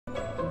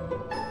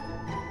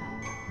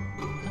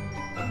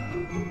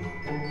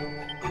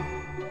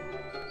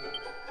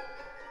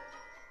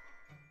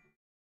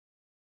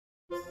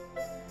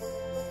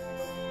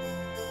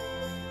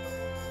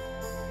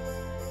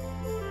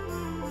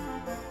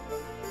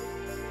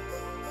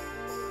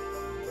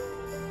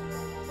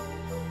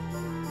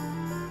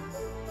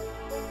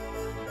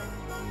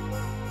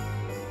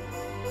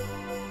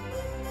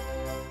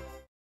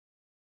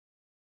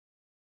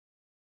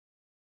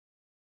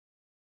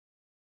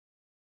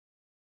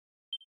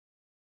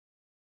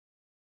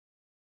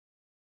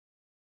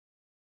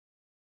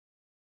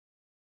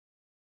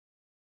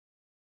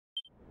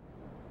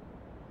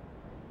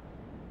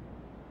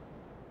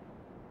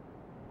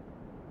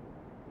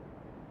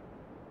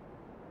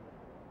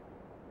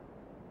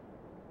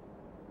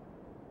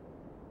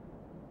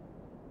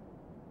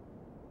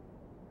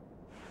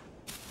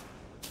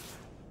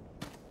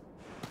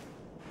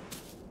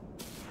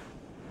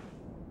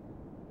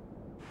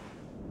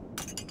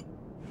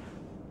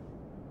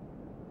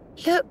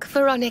Look,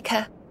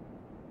 Veronica.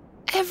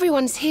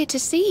 Everyone's here to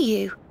see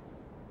you.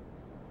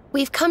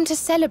 We've come to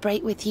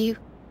celebrate with you.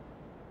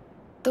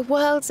 The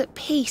world's at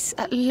peace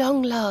at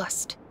long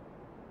last.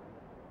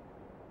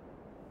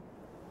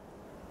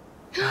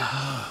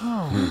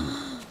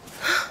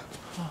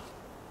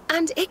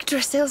 And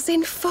Yggdrasil's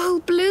in full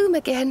bloom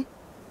again.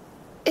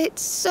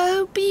 It's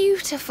so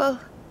beautiful.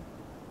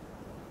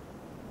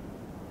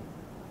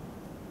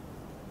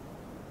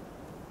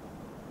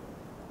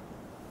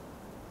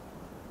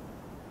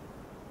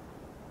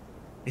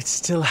 It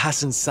still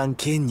hasn't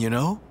sunk in, you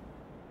know?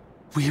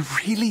 We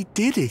really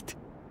did it.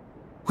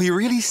 We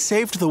really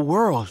saved the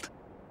world.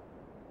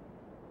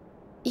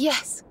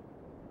 Yes.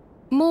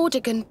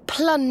 Mordegon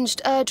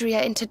plunged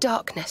Erdrea into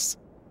darkness.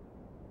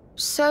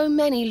 So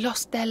many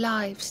lost their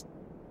lives.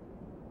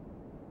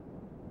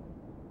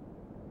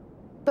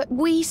 But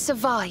we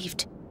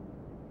survived.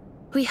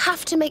 We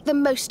have to make the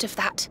most of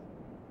that.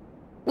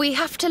 We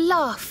have to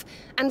laugh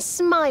and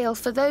smile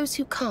for those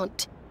who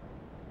can't.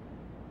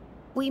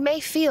 We may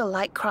feel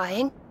like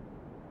crying.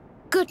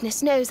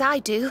 Goodness knows I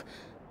do.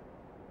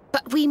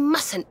 But we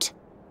mustn't.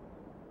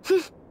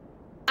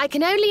 I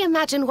can only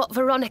imagine what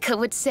Veronica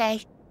would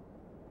say.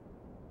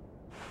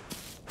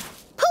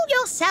 Pull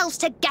yourselves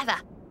together!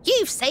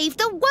 You've saved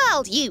the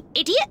world, you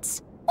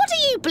idiots! What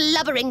are you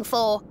blubbering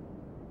for?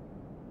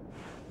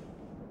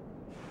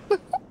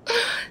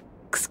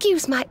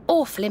 Excuse my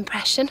awful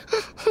impression.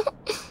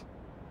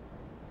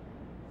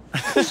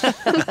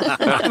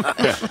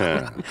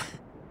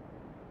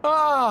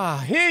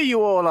 Ah, here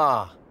you all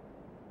are.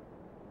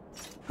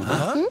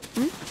 Huh?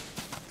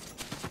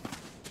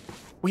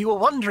 We were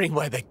wondering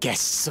where the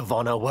guests of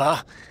honor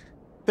were.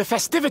 The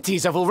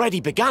festivities have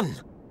already begun.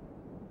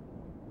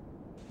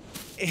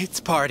 It's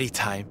party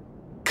time.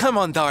 Come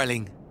on,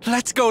 darling.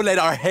 Let's go let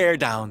our hair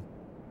down.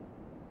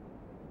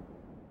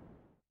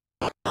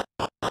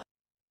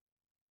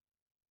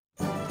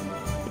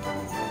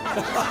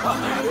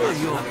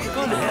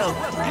 Good help.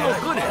 You're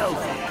good help.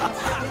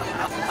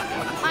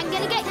 I'm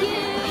gonna get you!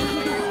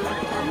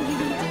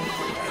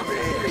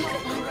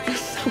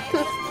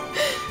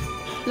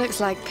 Looks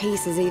like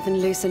peace has even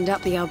loosened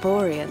up the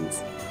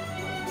Arborians.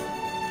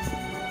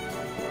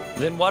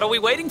 Then what are we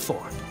waiting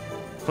for?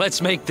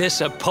 Let's make this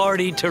a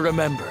party to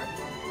remember.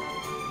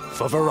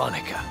 For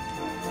Veronica.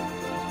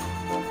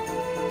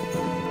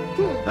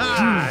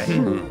 Hi.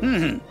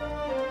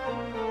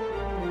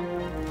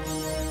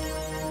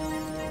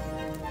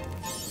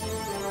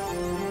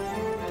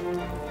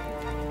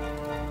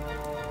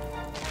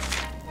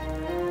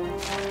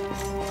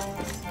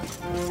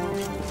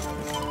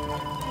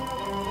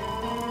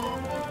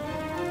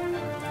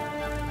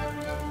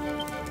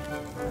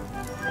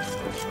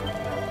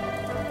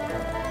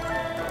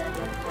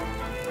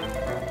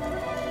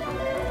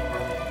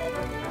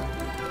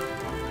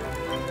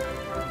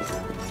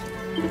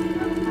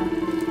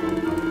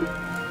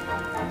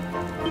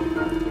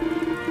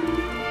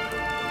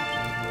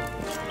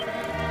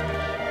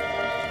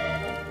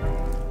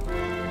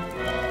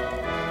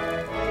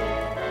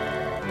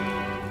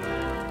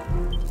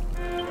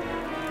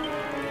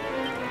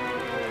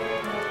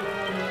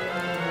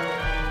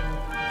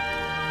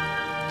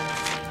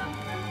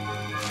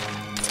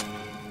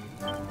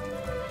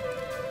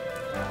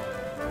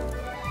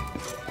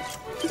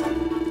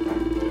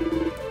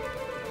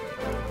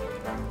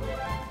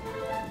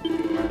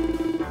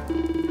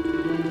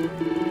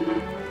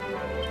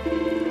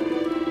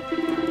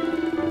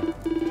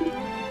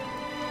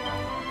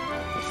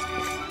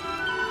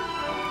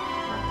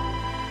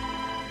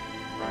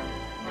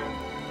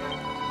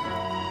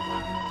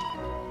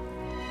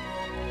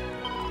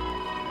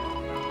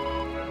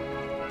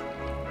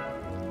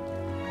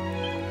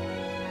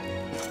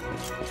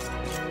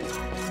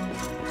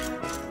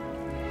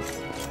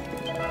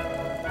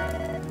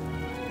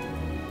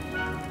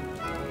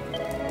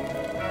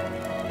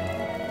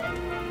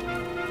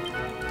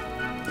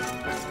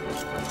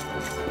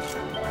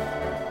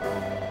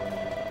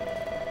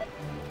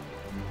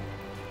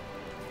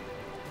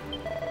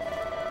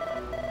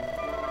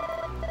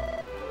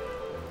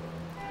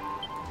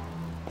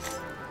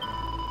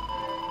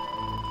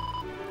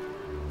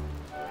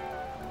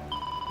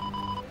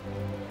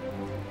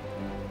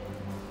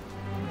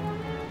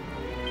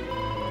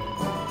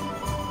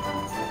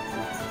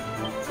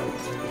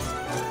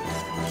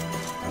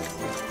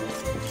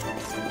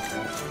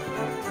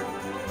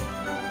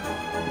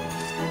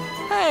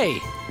 Hey,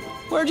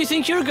 where do you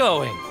think you're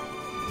going?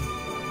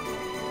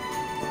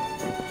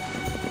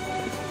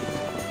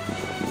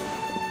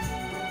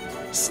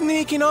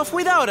 Sneaking off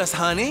without us,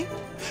 honey?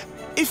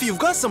 If you've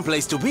got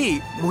someplace to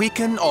be, we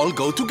can all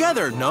go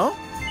together, no?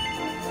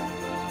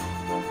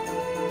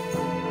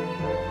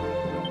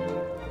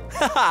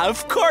 Haha,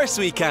 of course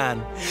we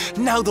can!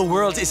 Now the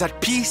world is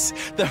at peace,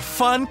 the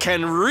fun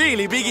can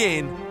really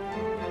begin!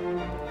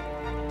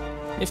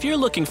 If you're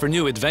looking for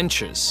new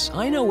adventures,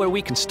 I know where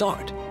we can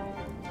start.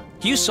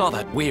 You saw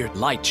that weird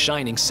light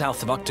shining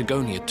south of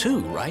Octagonia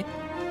too, right?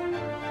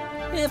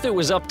 If it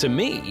was up to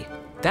me,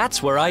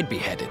 that's where I'd be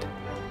headed.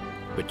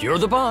 But you're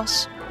the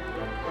boss.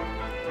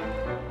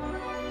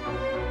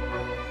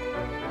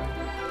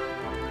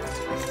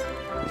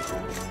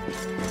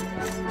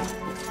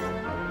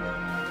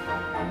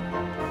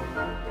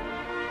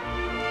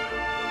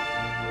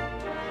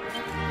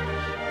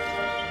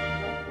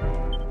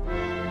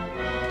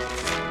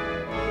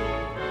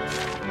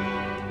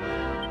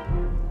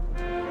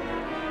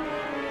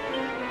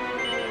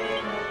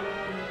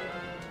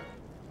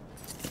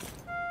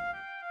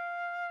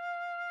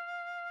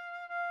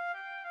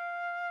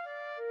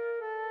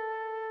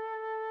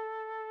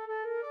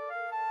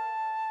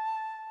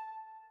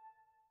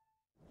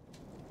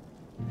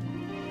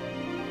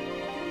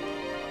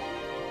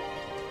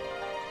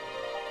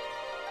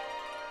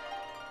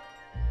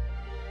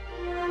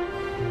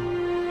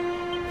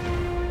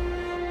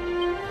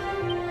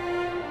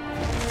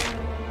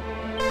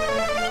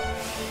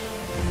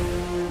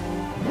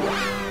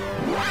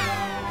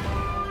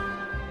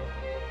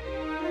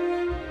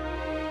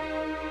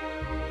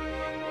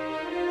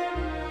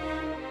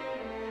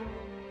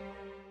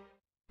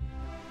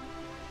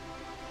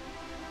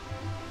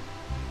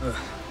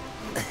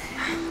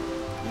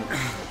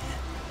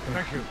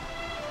 Thank you.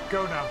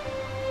 Go now.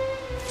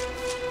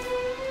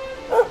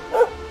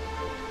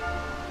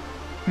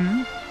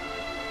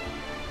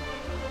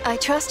 I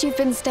trust you've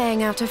been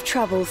staying out of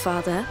trouble,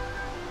 Father.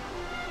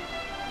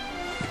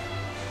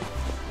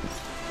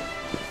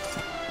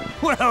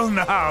 Well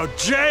now,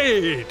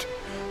 Jade!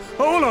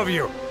 All of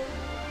you!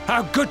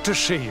 How good to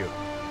see you.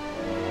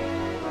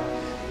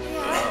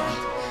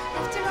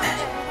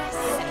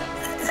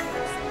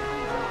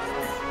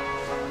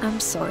 I'm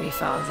sorry,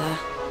 Father.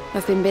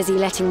 I've been busy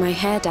letting my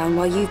hair down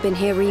while you've been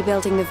here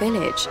rebuilding the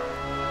village.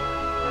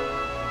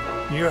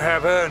 You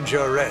have earned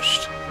your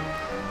rest.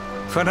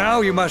 For now,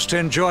 you must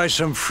enjoy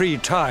some free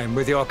time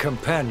with your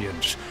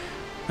companions,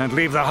 and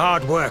leave the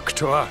hard work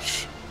to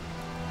us.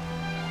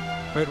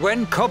 But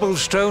when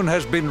cobblestone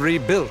has been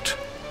rebuilt,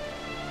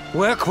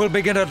 work will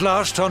begin at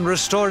last on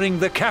restoring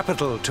the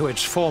capital to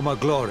its former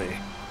glory.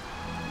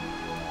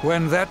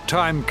 When that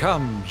time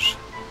comes,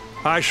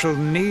 I shall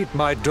need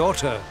my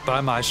daughter by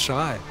my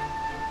side.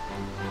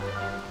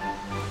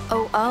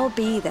 Oh, I'll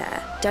be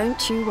there.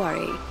 Don't you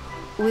worry.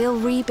 We'll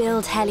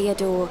rebuild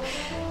Heliodor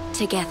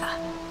together.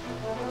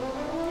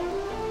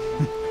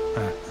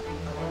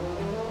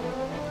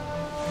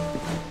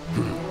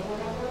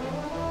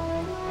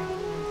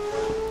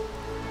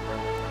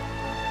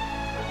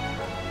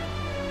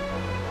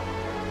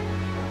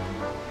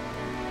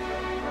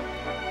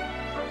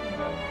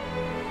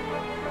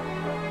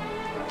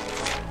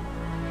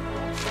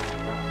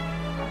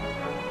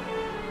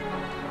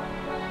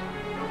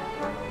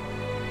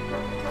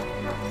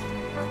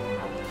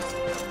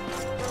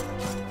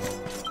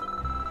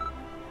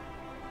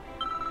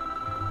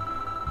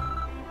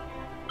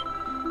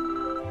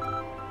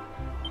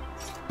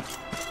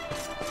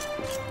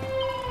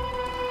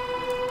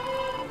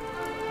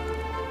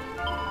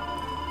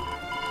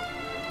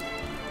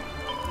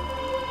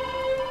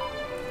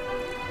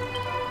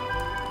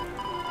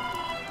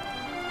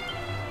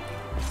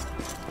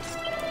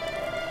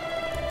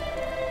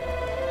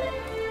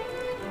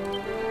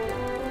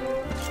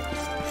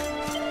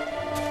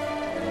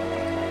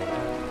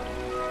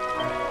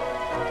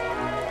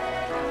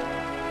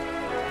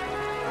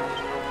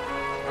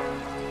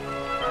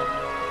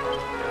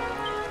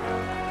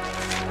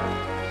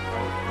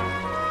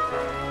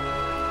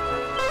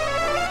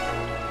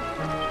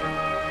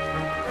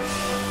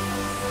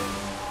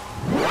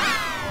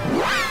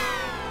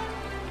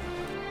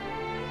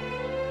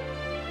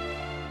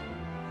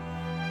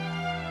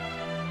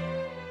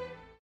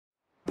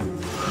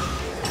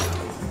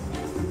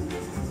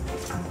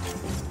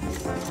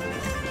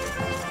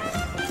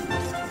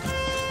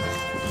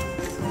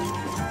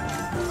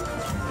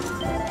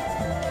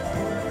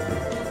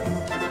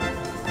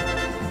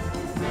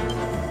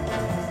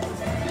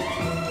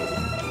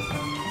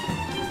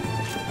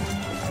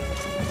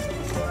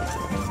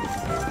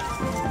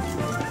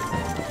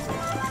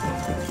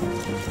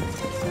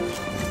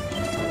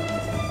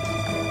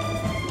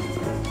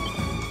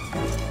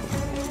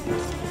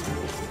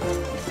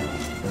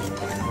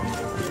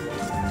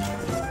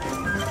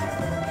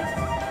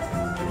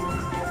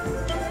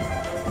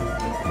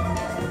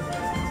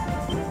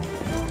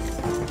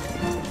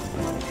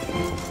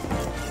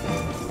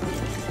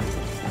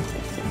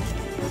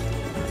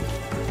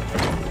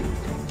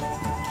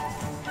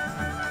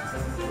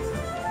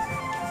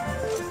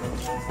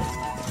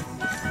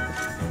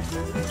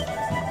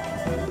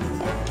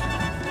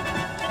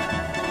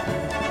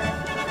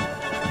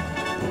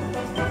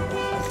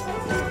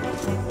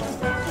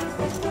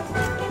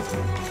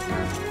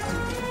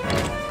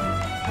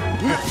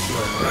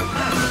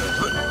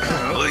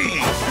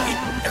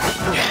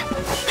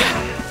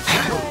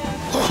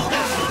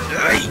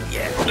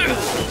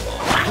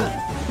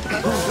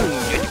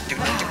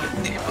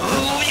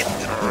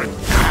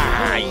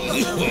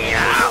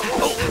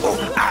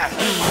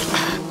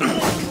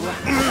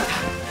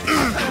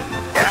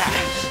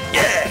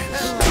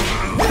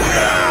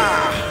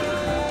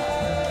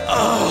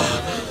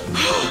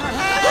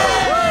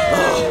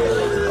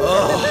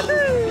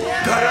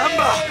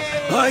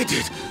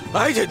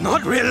 I did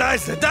not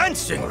realize the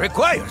dancing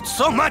required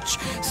so much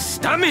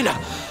stamina.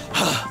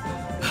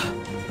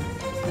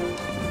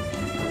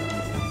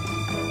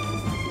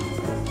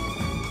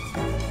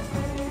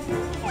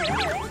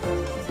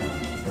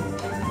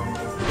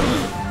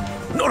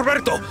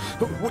 Norberto,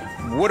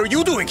 what are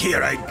you doing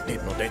here? I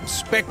did not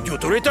expect you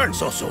to return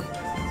so soon.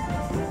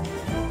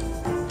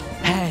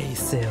 Hey,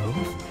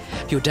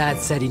 Sylv. Your dad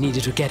said he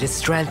needed to get his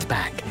strength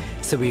back,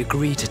 so we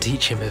agreed to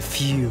teach him a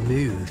few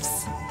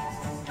moves.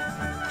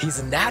 He's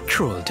a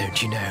natural,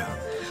 don't you know?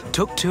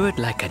 Took to it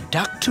like a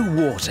duck to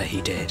water,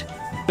 he did.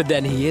 But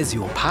then he is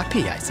your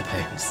puppy, I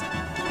suppose.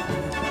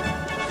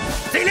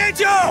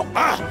 Silencio!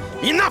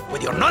 Enough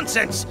with your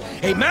nonsense!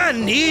 A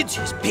man needs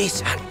his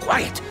peace and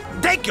quiet.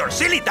 Take your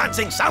silly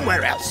dancing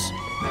somewhere else.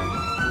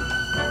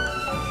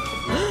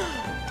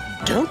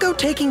 Don't go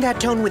taking that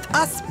tone with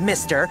us,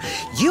 mister.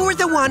 You were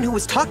the one who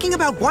was talking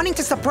about wanting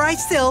to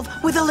surprise Sylv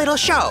with a little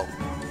show.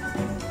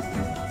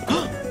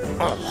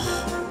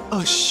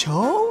 A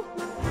show?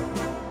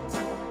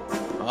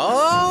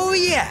 Oh,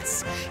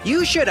 yes.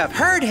 You should have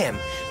heard him.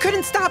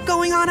 Couldn't stop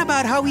going on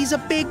about how he's a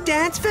big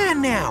dance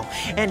fan now.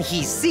 And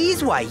he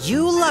sees why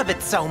you love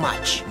it so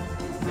much.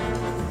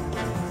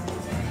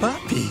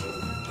 Papi,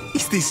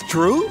 is this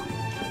true?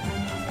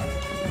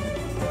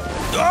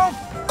 Of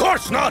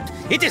course not!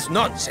 It is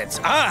nonsense.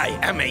 I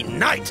am a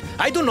knight.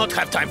 I do not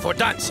have time for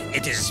dancing.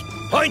 It is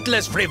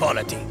pointless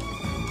frivolity.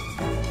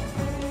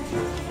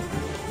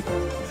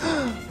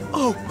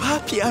 Oh,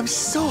 Papi, I'm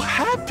so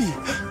happy.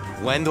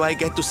 When do I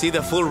get to see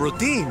the full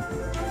routine?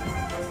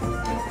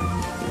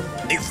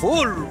 The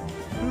full...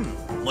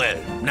 well,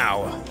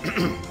 now...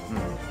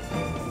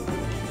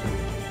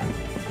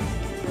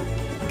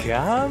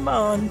 Come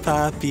on,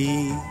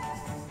 Papi.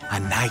 A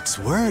knight's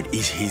word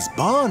is his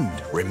bond,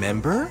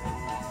 remember?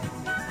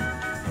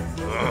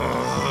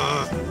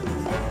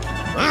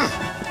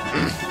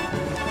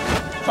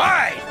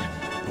 Fine!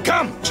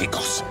 Come,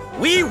 chicos.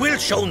 We will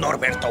show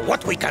Norberto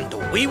what we can do.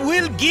 We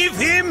will give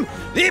him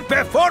the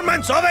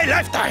performance of a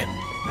lifetime.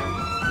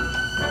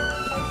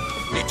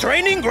 The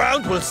training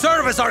ground will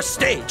serve as our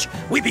stage.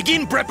 We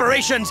begin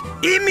preparations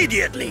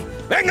immediately.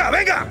 Venga,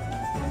 venga!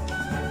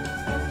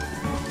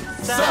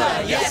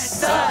 Sir, yes,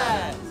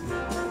 sir!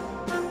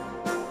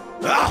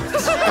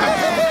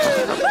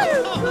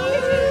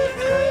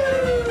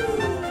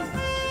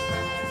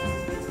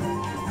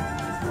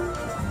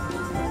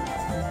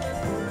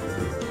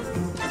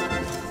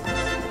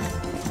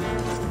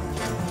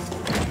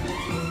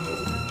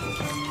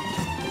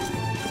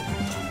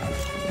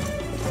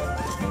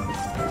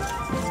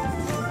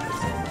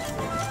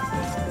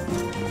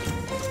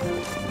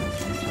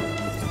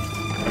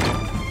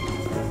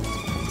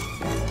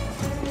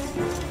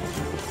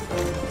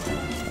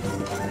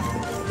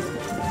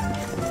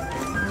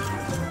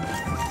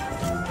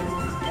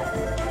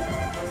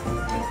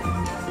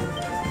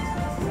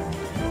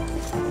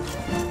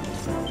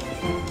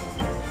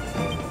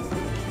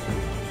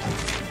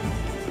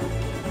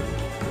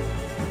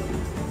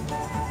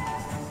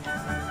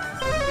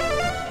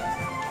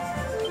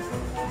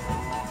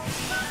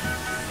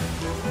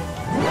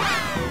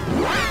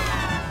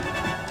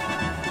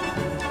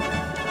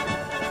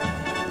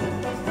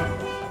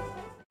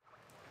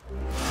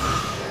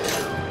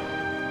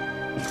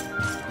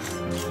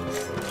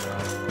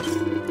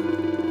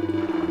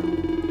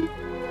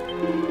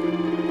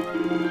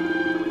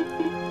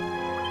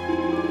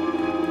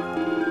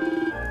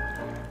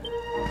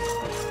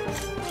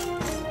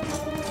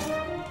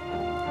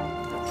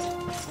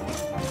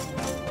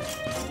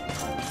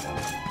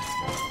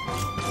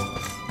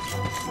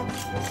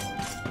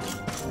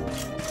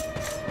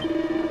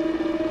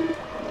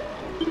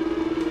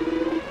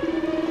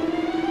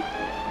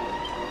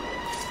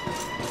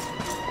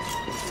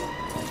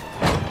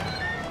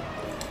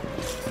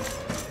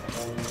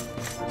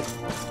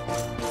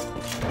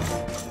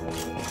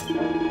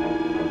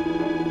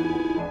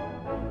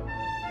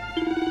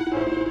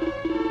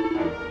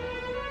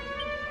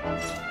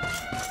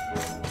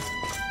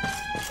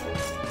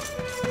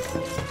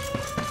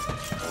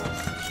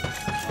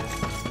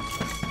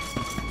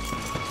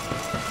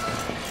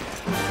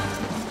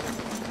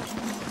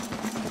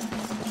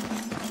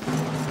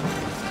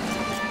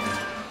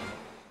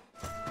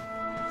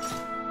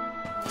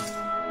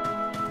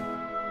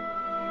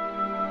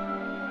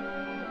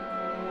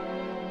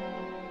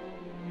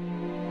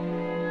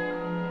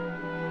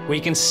 We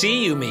can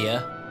see you,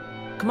 Mia.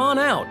 Come on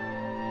out.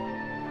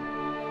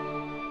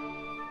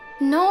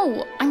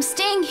 No, I'm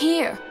staying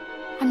here.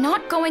 I'm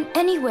not going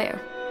anywhere.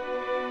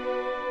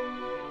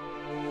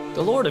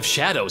 The Lord of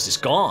Shadows is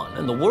gone,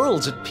 and the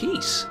world's at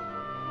peace.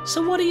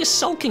 So what are you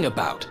sulking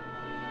about?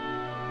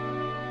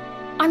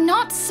 I'm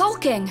not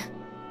sulking.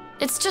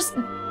 It's just...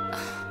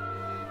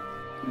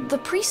 the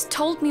priest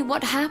told me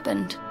what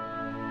happened.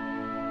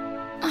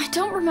 I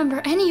don't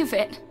remember any of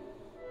it.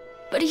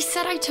 But he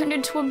said I turned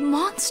into a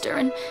monster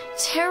and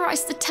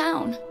terrorized the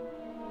town.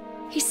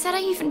 He said I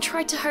even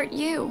tried to hurt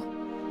you.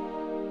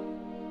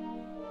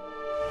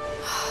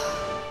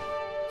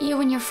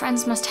 You and your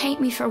friends must hate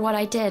me for what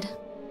I did.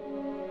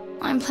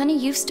 I'm plenty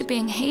used to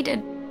being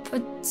hated,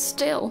 but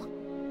still.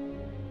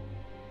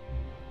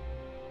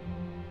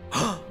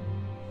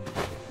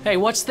 Hey,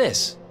 what's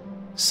this?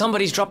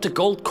 Somebody's dropped a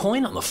gold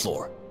coin on the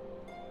floor.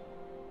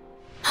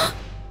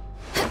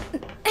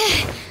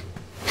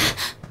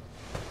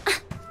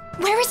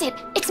 Where is it?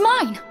 It's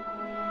mine!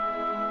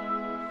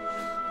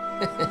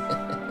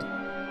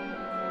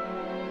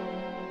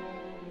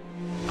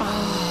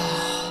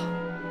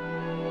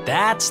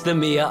 That's the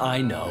Mia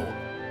I know.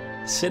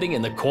 Sitting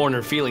in the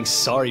corner feeling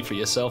sorry for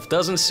yourself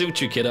doesn't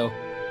suit you, kiddo.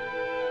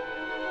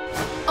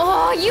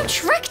 Oh, you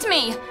tricked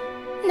me!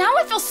 Now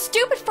I feel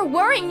stupid for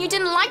worrying you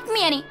didn't like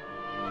me any.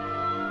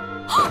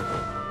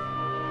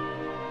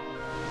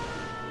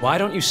 Why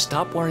don't you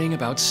stop worrying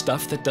about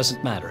stuff that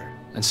doesn't matter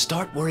and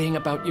start worrying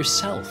about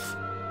yourself?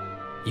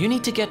 You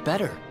need to get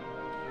better.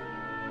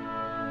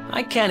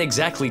 I can't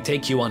exactly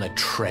take you on a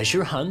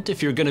treasure hunt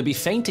if you're gonna be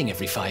fainting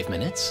every 5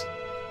 minutes.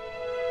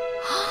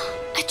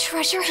 A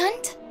treasure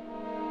hunt?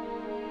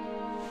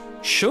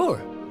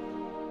 Sure.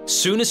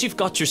 Soon as you've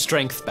got your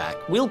strength back,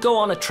 we'll go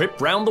on a trip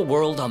round the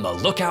world on the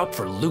lookout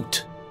for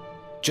loot.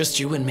 Just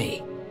you and me.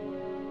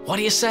 What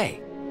do you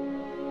say?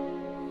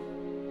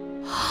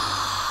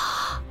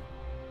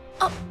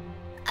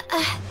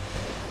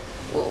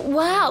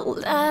 Well,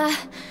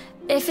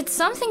 if it's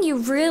something you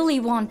really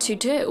want to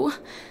do,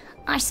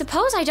 I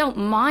suppose I don't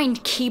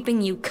mind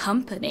keeping you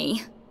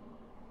company.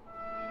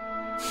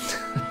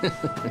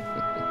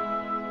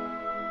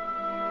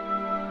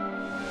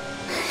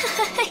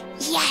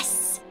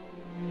 Yes!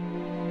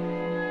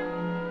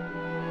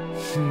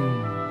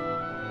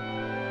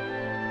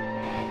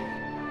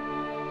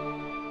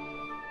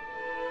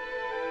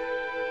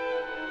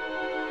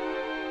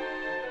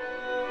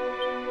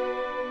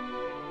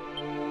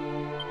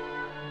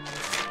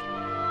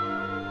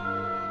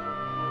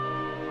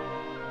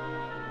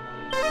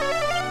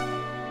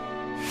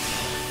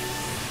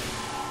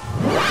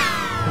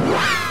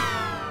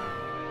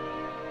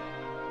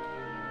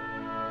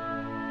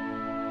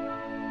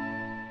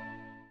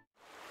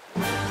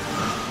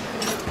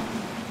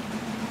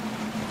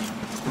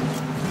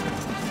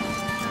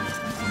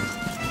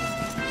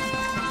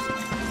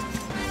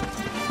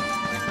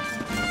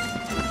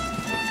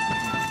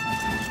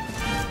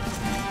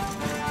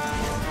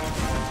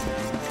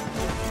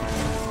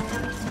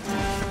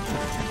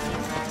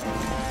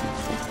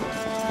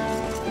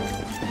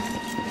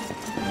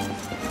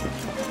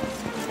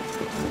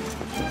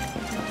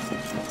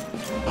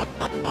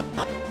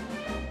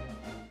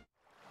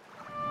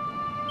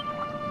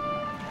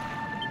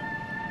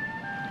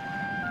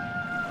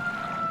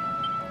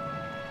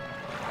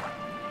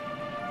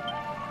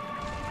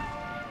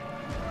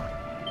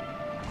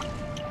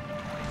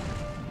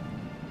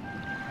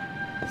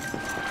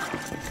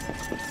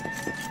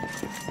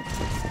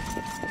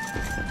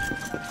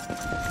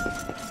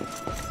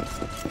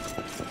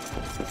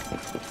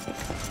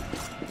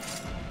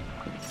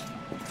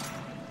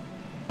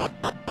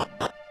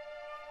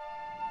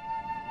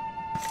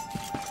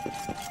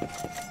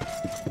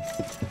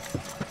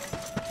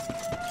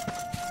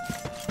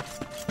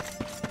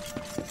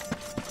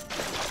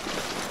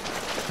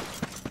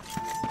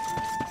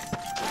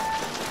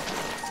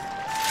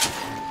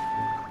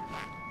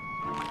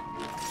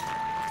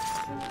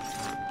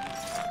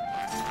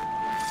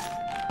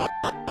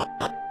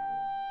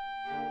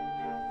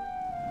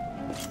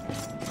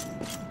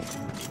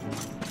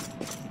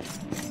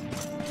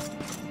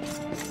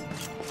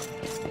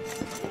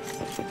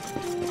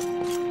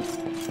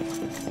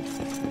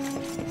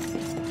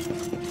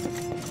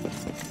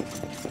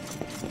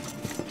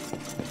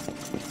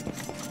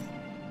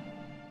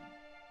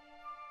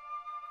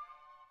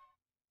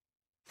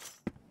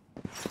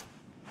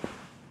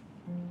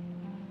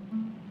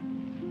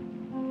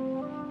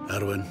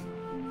 Erwin,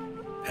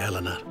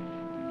 Eleanor,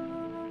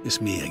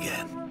 it's me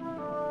again.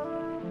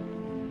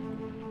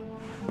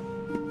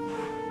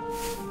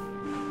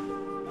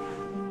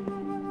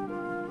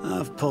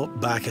 I've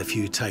popped back a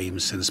few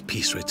times since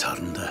peace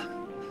returned.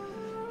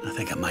 I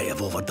think I might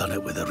have overdone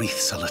it with the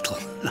wreaths a little.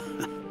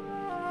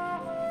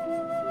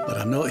 But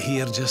I'm not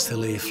here just to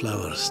lay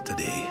flowers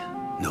today,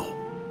 no.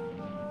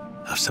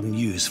 I've some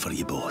news for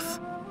you both.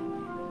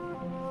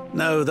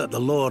 Now that the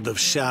Lord of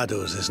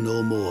Shadows is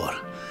no more,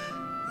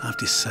 I've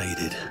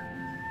decided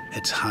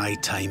it's high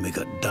time we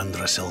got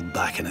Dundrasil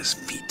back on its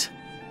feet.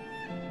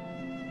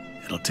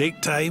 It'll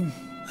take time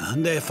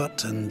and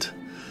effort and,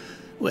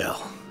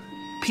 well,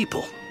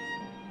 people.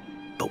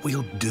 But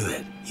we'll do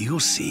it, you'll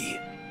see.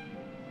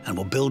 And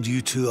we'll build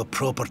you two a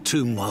proper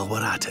tomb while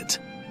we're at it.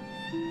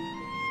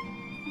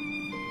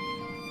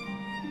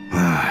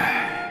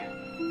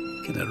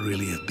 Can it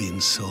really have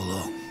been so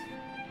long?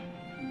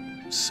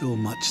 So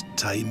much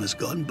time has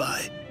gone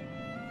by.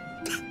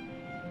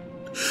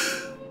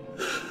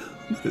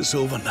 But it's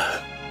over now.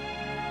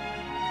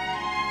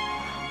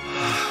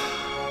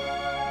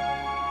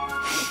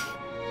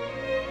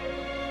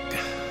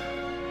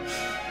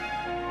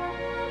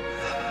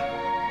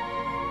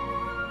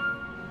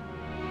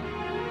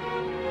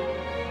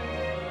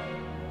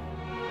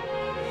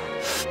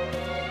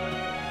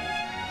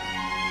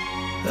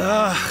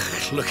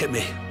 Ah, look at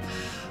me.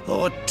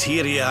 Oh,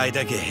 teary-eyed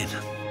again.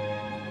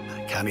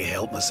 I can't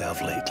help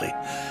myself lately.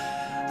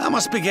 I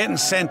must be getting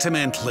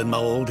sentimental in my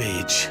old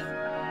age.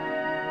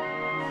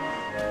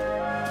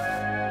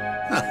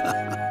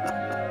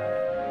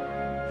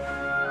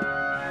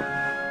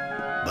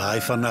 Bye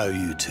for now,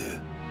 you two.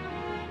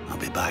 I'll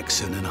be back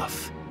soon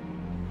enough.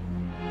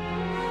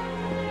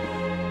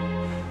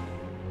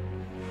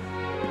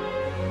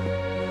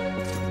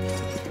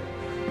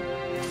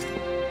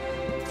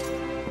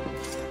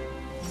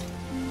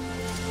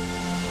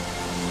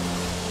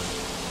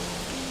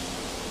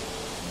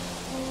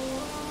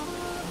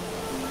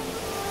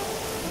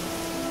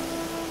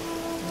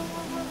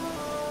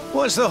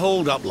 What's the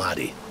hold-up,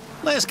 laddie?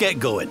 Let's get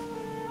going.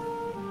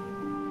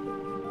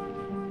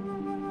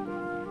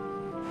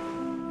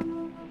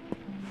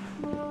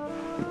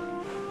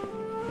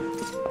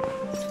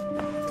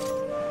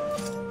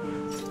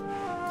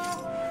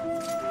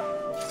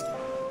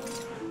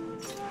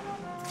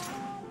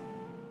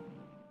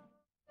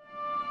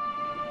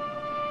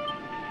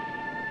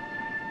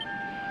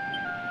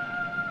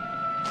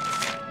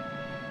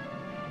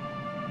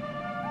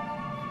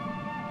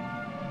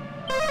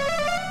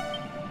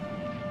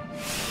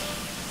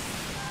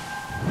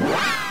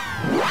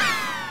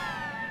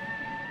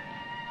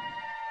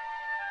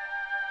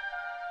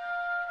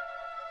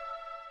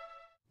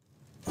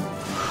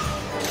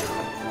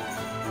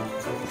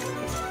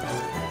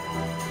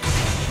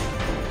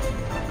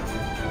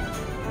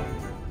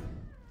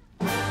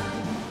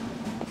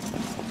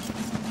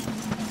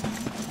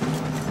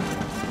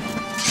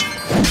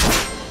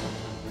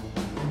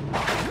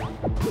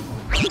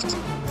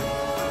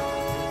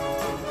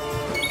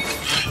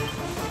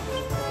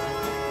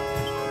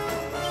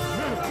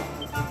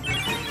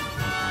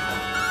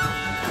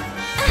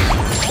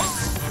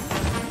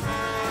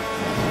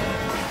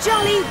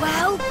 Jolly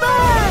well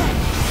burned!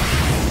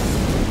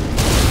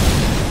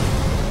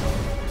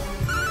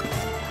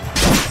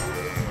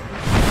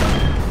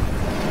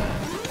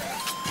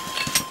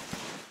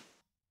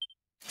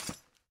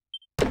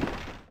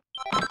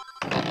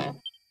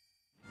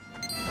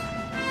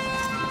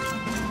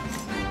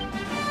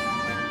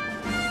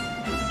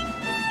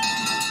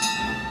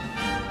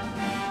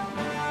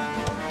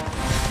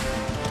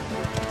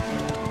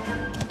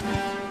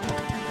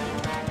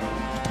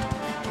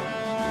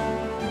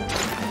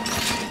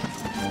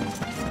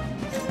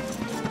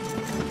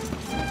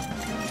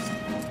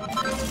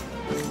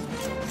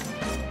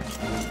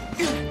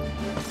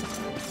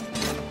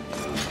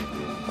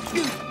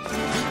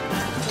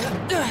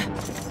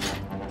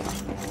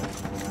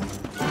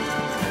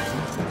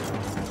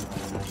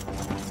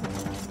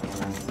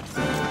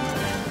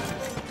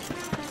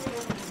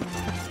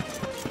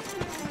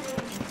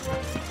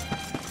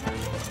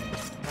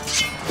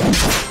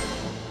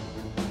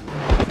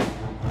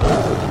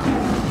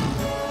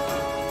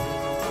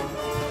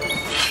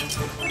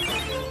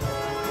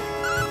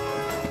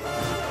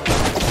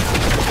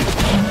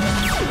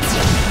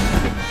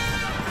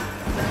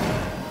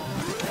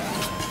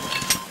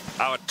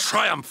 Our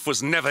triumph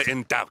was never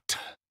in doubt.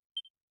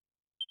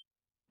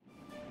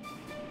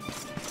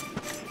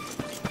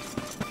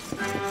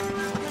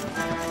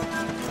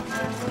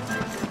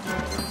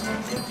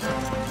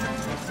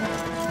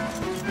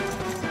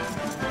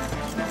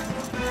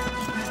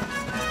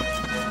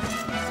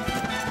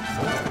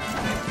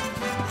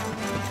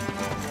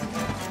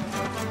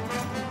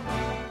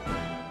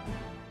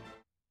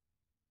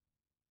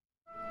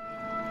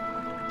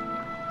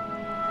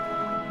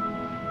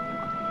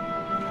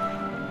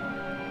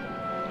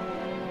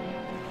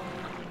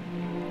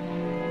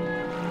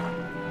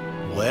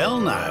 Well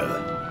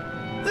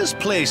now, this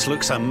place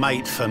looks a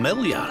mite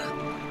familiar.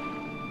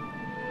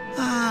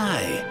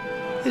 Aye,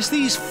 it's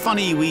these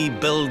funny wee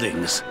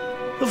buildings.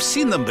 I've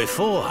seen them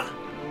before.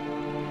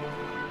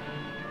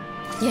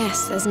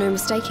 Yes, there's no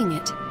mistaking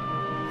it.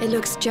 It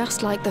looks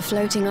just like the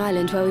floating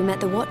island where we met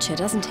the Watcher,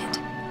 doesn't it?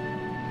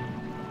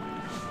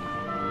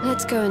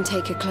 Let's go and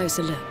take a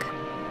closer look.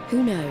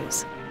 Who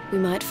knows? We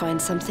might find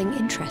something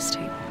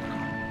interesting.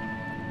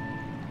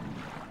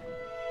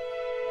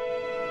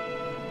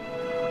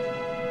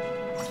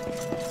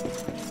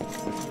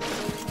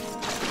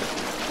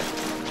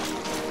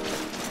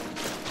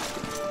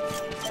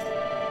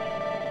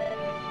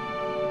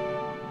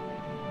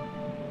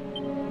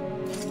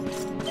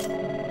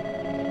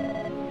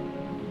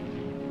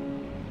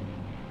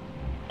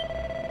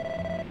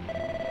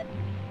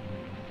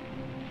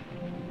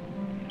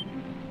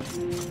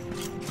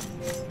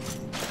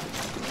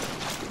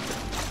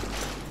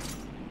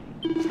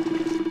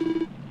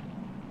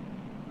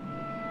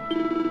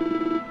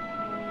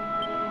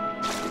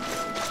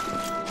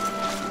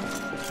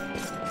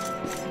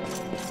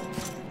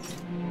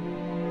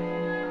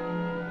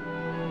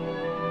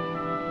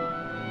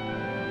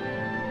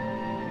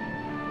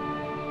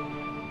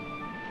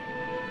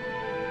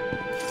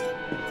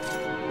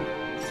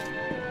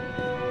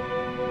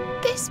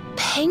 This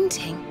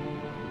painting,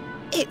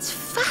 it's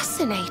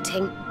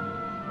fascinating.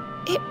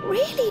 It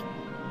really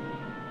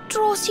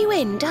draws you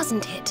in,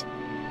 doesn't it?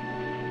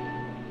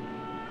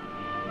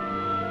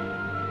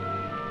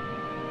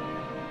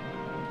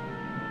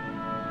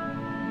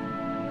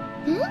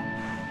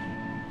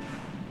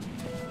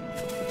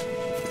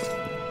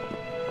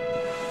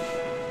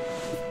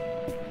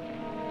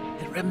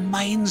 It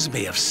reminds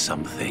me of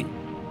something.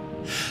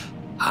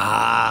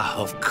 Ah,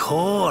 of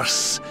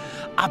course.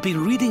 I've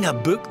been reading a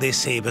book they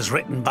say was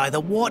written by the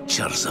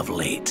Watchers of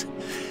late.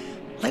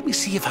 Let me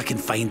see if I can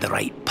find the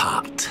right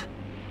part.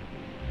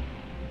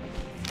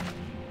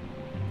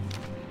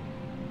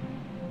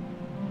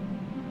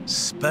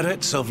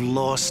 Spirits of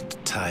lost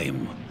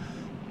time.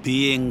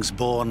 Beings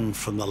born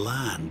from the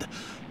land.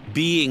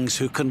 Beings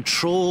who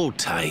control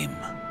time.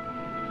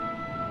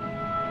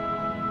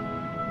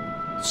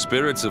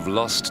 Spirits of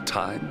lost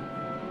time?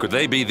 Could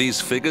they be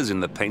these figures in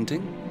the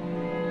painting?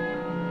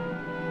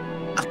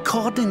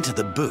 According to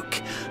the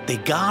book, they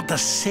guard a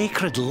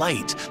sacred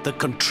light that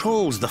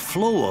controls the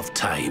flow of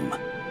time.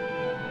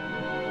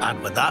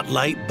 And when that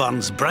light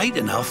burns bright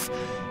enough,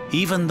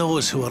 even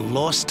those who are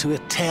lost to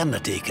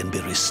eternity can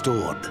be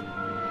restored.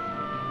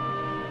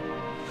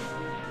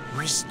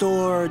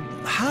 Restored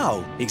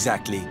how,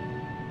 exactly?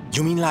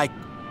 You mean like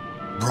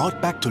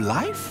brought back to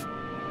life?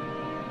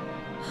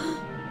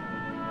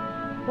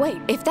 Wait,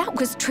 if that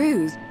was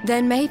true,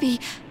 then maybe,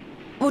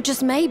 or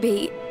just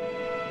maybe...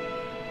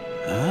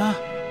 Huh?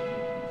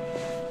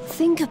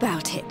 Think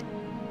about it.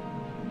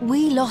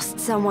 We lost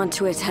someone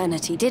to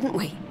eternity, didn't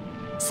we?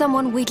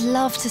 Someone we'd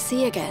love to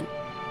see again.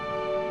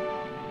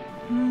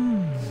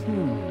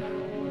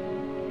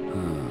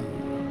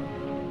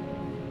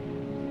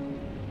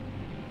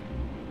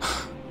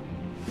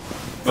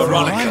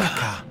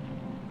 Veronica!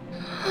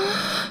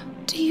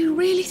 Do you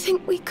really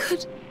think we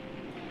could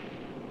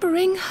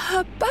bring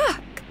her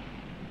back?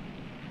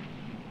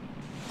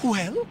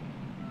 Well,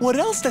 what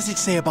else does it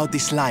say about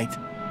this light?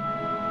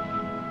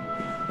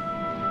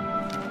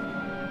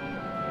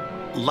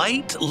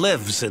 Light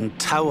lives in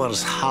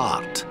Tower's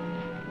heart.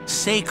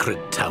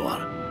 Sacred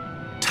Tower.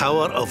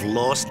 Tower of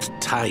lost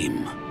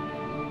time.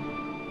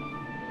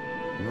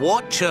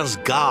 Watchers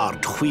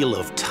guard Wheel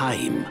of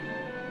Time.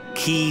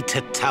 Key to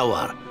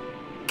Tower.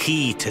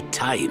 Key to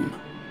time.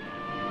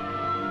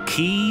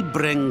 Key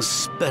brings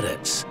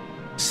spirits.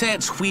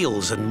 Sets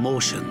wheels in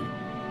motion.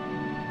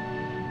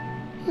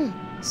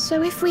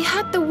 So if we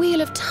had the Wheel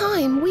of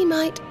Time, we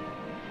might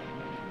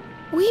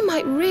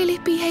really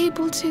be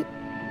able to...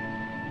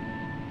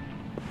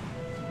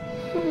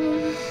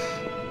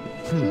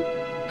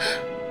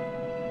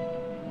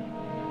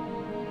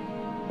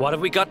 What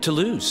have we got to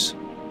lose?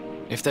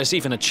 If there's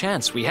even a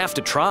chance, we have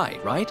to try,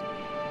 right?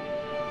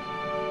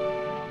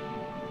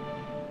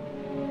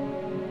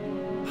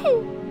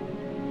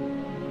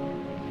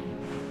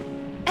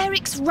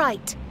 Eric's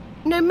right.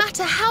 No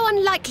matter how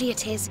unlikely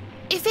it is,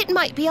 if it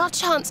might be our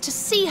chance to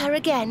see her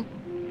again,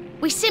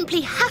 we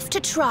simply have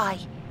to try.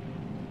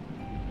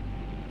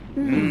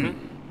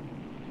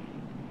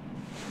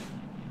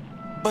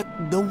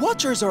 But the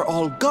Watchers are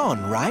all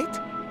gone, right?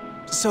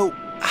 So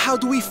how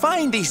do we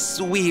find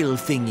this wheel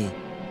thingy?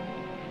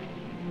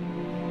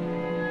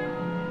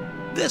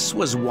 This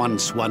was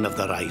once one of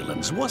their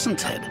islands,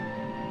 wasn't it?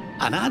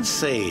 And I'd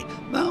say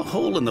that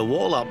hole in the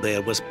wall up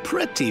there was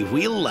pretty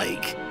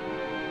wheel-like.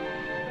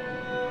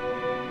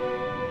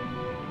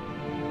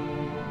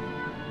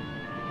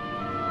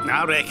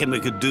 I reckon we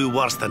could do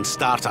worse than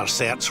start our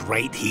search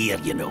right here,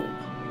 you know.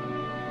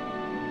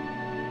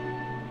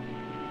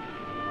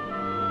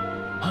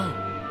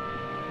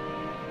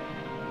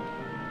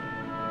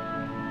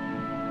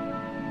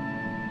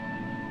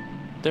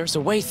 There's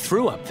a way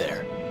through up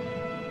there.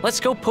 Let's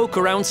go poke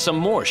around some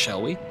more,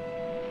 shall we?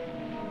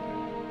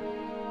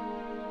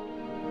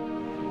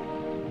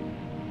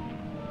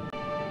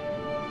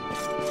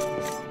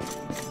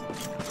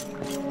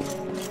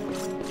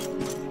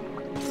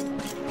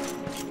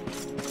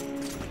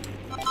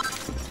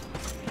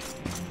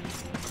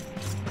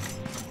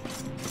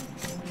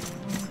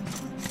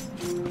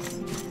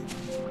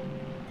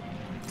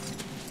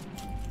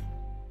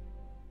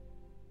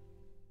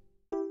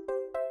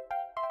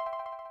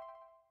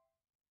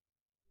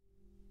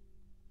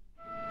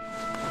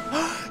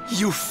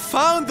 You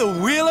found the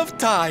Wheel of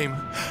Time!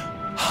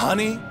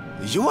 Honey,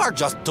 you are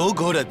just too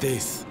good at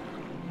this.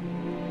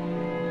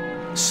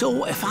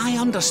 So, if I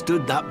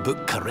understood that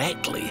book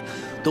correctly,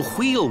 the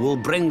wheel will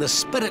bring the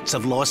spirits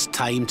of lost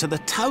time to the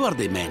tower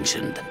they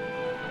mentioned.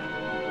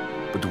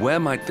 But where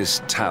might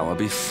this tower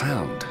be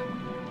found?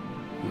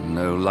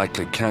 No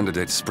likely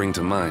candidates spring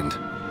to mind.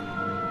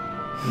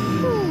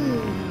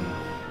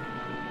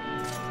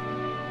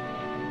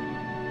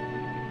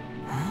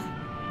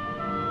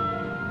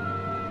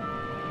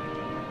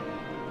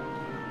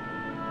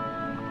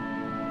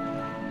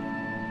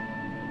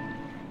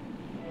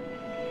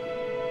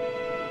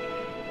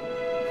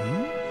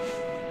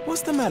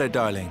 What's the matter,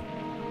 darling?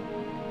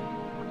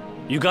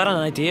 You got an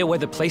idea where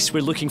the place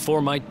we're looking for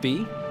might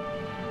be?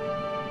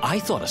 I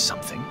thought of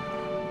something.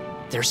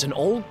 There's an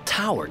old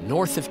tower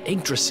north of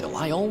Yggdrasil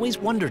I always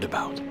wondered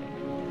about.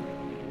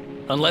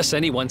 Unless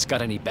anyone's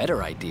got any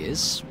better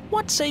ideas,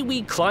 what say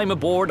we climb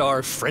aboard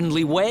our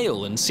friendly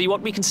whale and see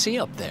what we can see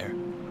up there?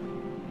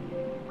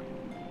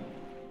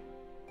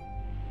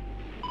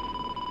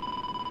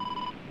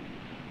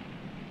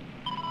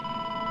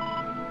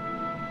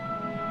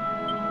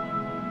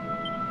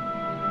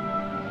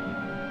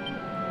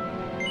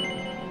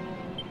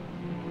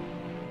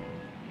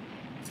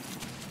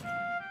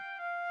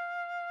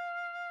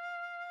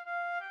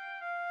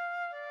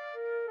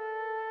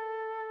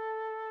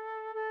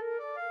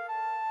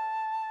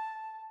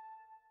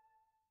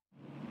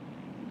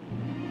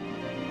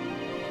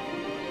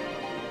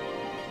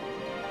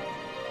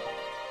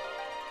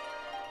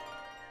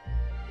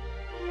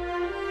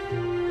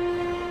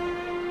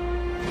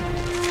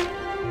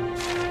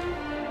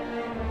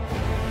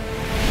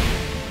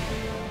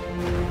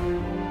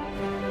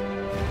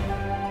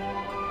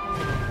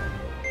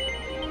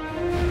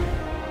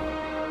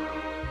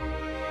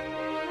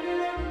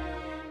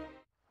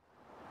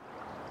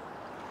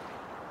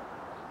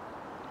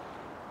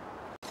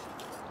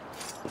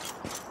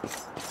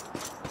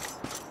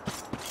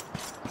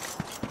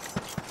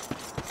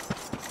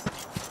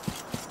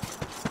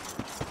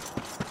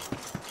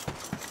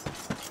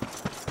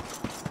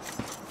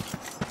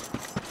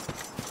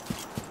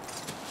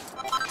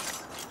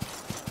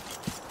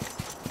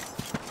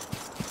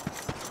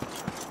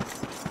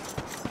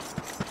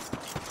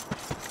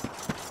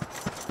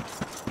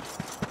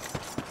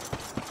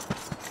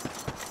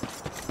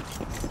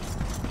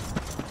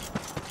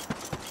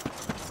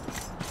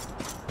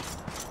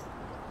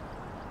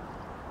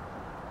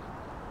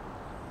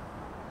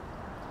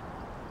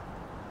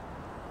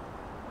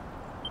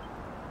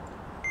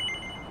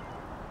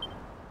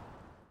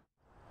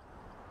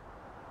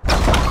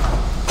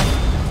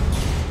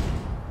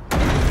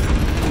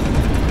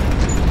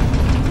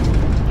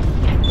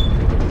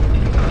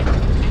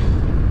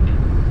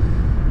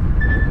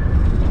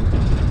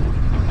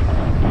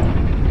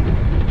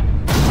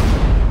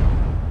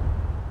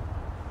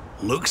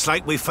 Looks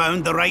like we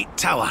found the right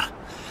tower.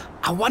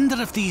 I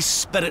wonder if these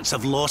spirits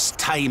of lost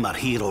time are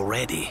here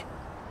already.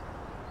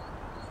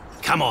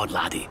 Come on,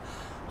 laddie.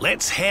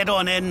 Let's head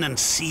on in and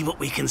see what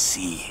we can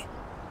see.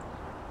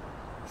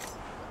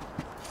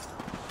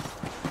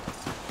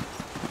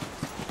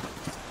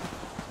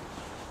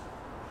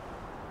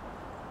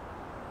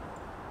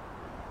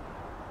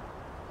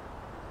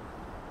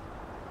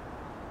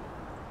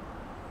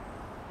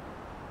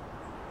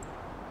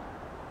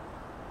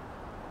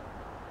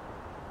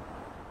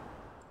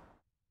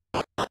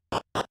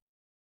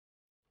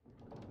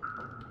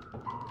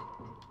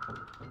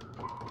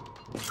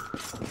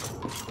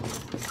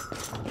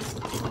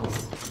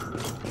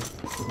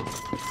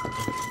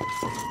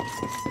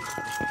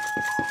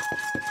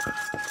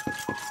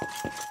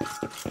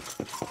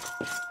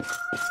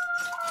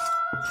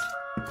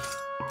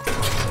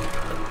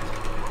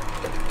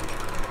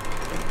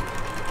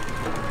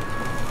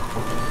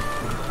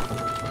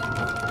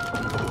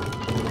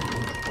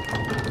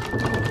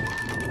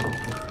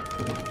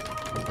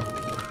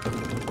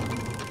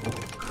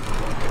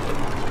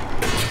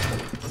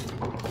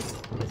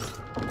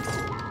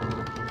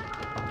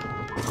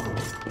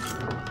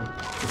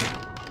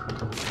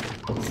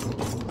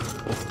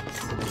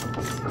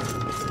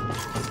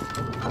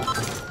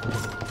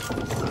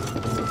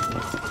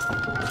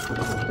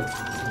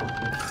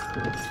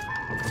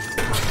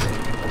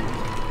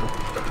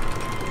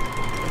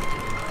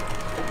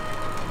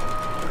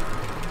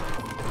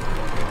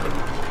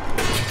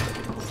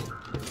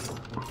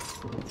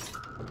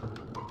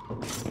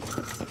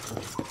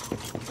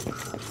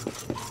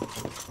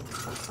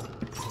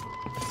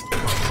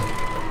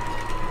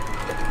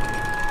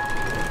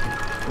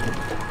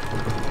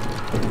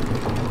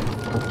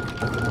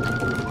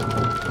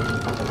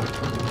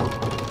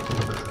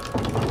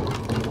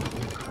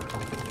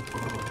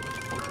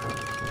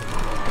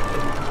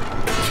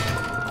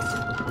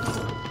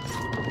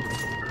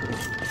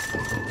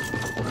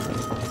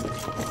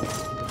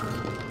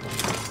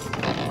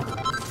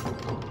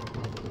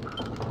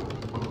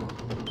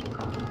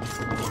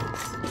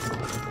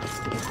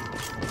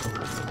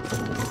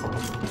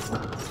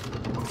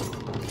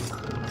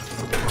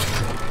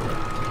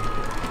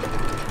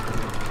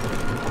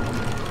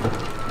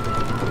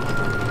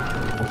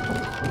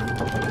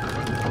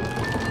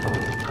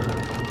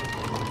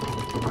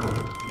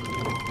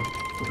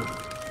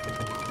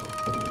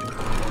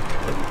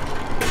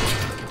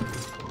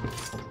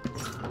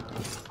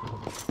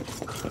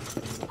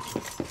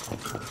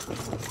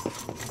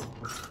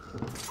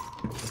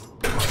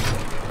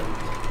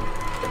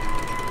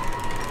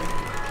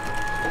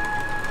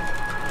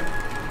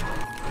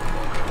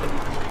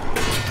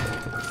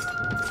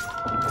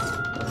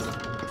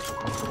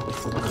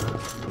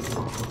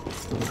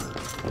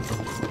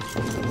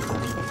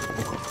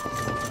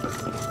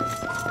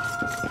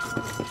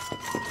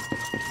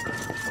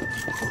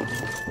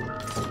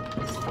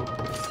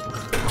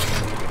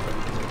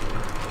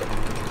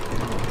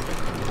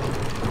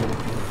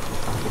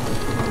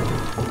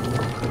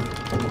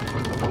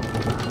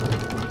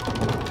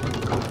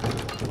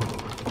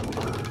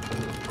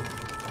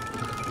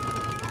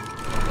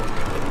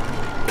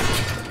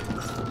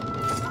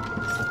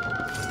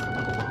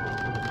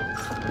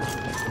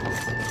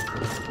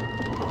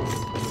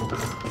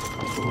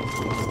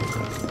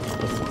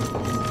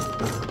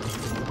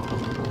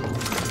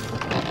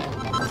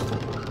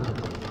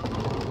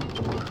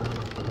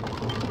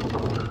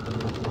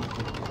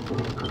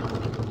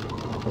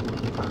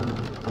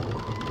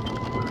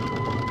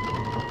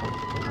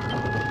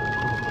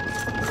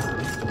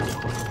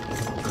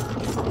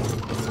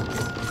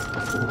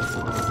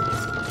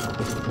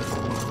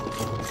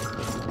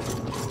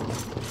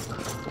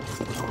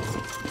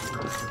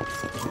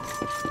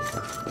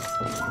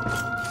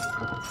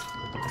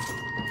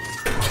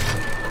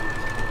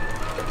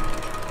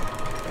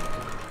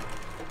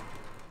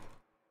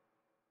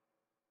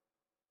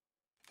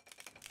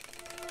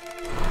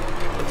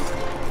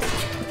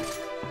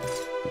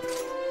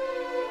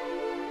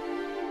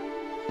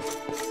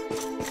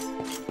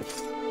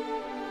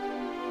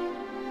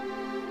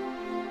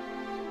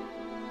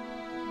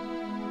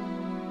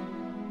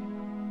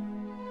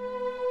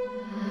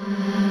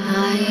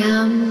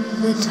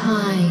 the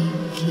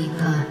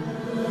timekeeper,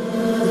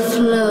 the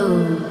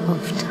flow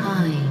of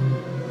time,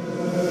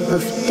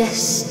 of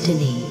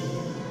destiny.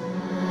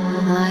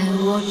 I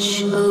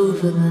watch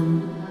over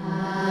them,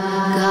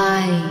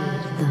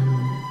 guide them.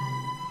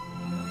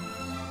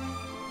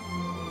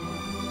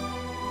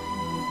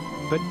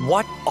 But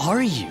what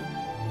are you?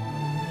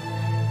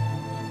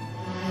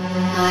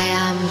 I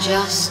am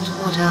just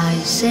what I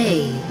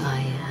say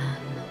I am,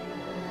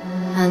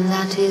 and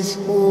that is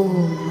all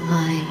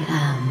I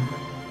am.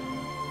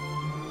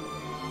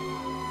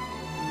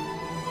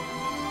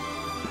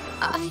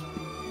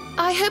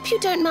 I hope you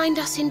don't mind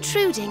us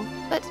intruding,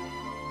 but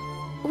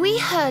we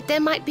heard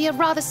there might be a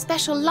rather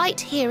special light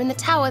here in the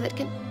tower that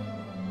can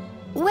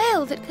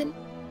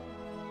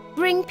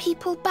bring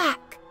people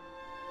back.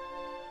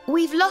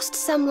 We've lost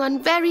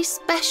someone very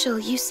special,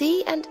 you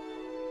see, and,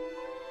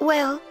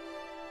 well,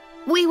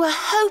 we were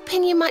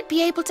hoping you might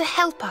be able to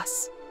help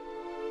us.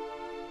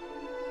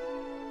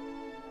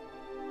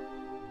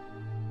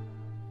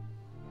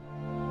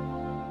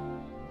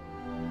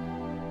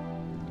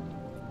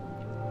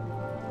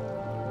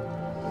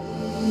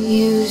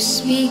 You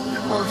speak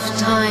of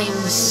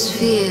time's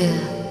sphere.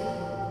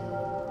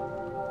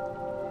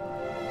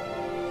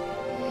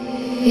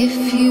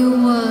 If you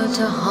were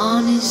to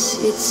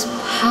harness its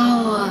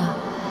power,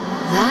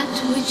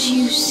 that which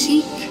you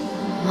seek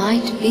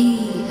might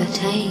be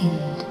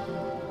attained.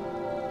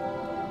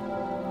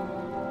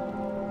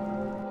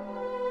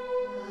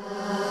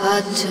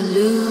 But to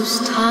lose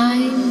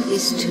time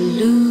is to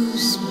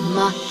lose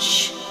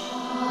much.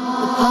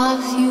 The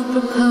path you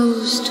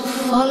propose to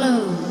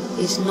follow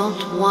is not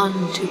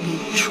one to be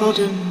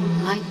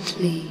trodden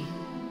lightly.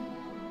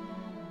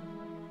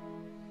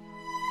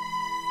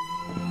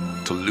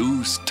 To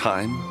lose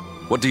time?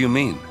 What do you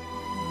mean?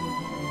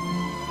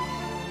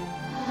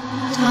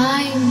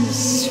 Time's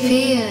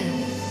sphere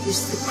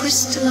is the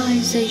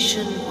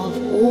crystallization of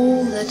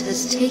all that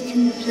has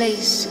taken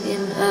place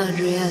in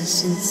Erdrea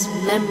since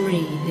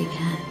memory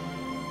began.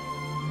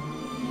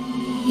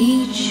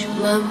 Each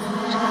moment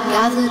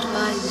gathered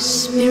by the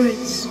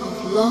spirits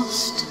of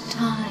lost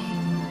time,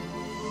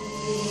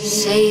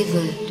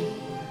 savored,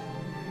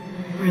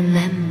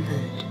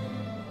 remembered.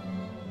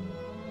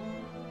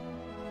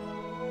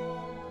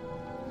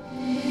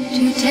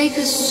 To take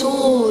a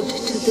sword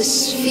to the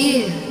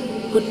sphere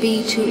would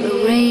be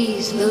to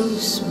erase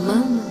those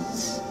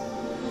moments,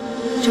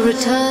 to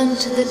return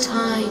to the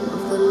time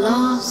of the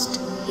last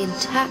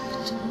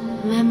intact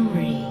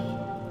memory.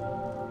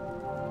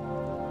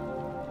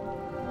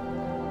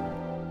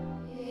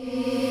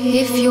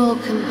 If your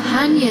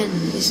companion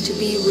is to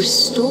be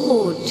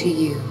restored to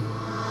you,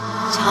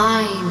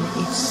 time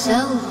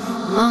itself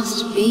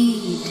must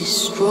be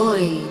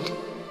destroyed.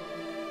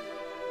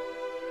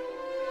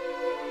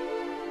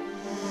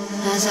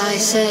 As I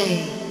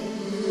say,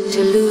 to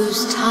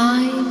lose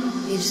time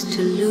is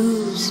to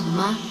lose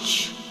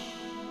much.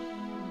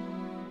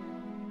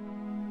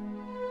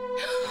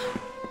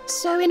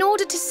 So in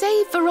order to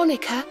save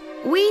Veronica,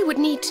 we would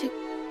need to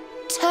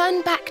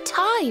turn back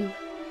time.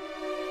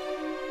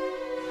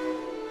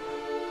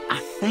 I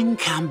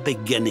think I'm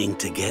beginning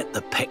to get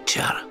the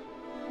picture.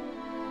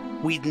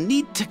 We'd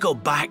need to go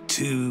back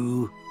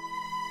to...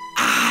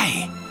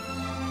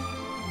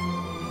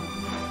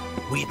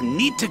 We'd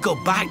need to go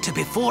back to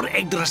before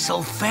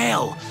Yggdrasil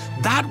fell.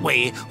 That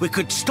way, we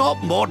could stop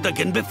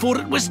Mordegon before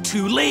it was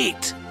too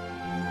late.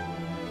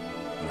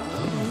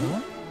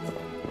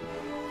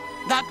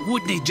 That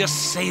wouldn't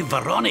just save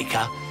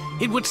Veronica.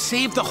 It would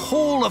save the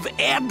whole of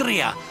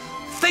Erdrea.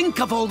 Think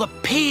of all the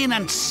pain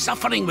and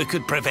suffering we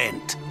could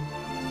prevent.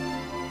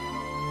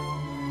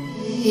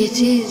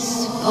 It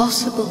is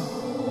possible.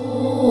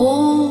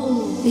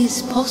 All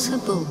is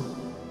possible.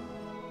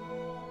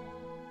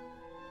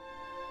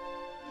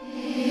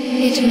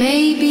 It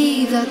may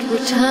be that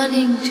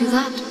returning to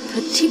that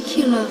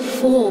particular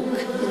fork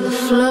in the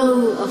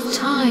flow of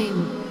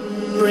time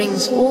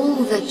brings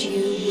all that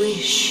you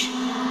wish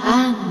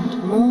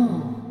and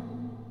more.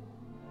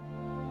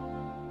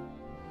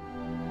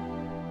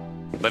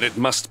 But it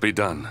must be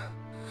done.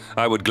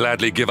 I would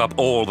gladly give up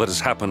all that has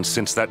happened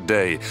since that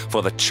day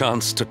for the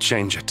chance to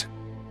change it.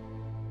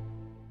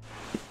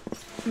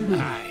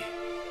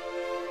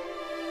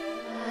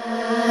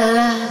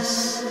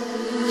 Alas,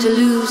 to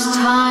lose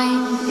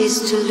time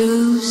is to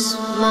lose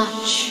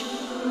much.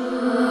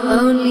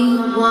 Only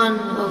one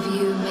of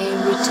you may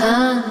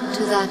return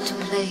to that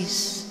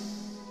place.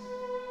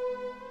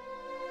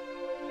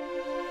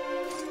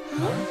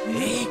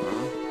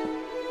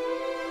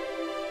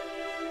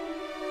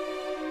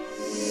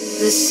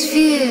 The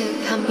sphere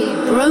can be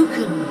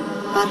broken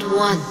but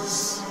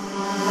once,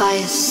 by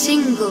a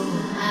single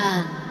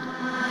hand,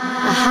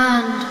 a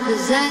hand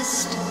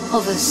possessed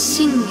of a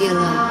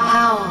singular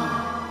power.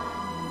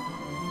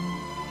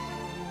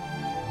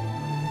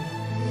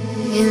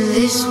 In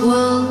this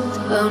world,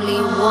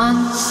 only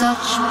one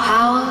such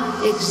power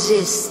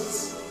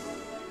exists.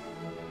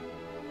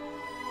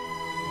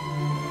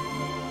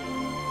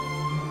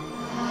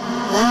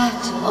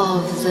 That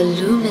of the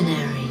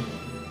Luminary.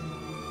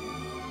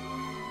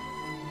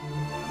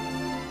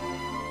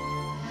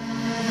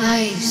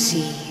 I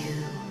see you.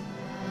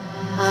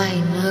 I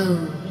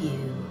know you.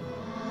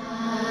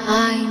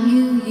 I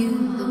knew you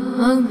the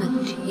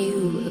moment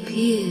you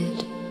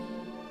appeared.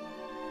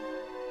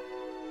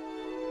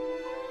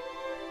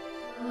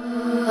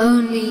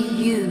 Only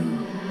you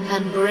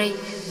can break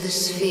the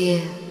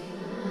sphere,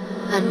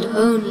 and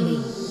only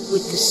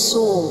with the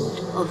sword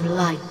of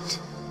light.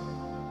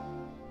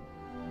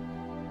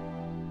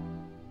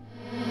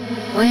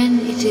 When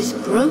it is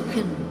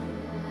broken,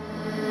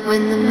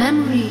 when the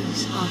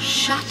memories are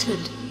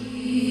shattered,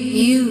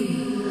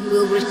 you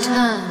will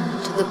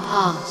return to the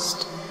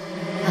past,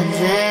 and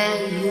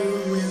there you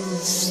will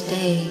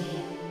stay.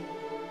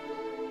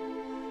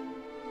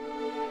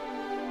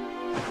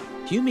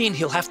 You mean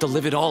he'll have to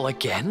live it all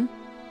again?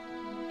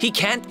 He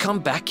can't come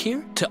back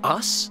here, to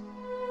us?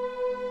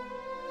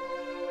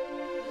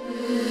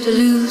 To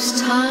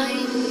lose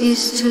time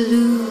is to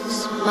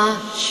lose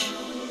much.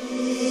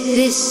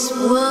 This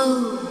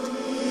world,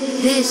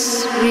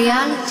 this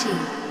reality,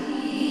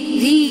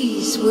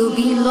 these will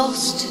be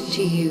lost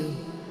to you.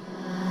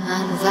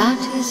 And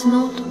that is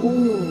not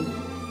all.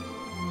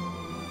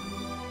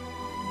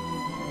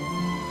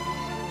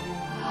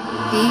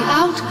 The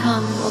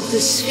outcome of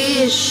the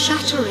sphere's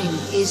shattering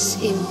is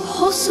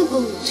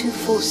impossible to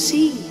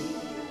foresee.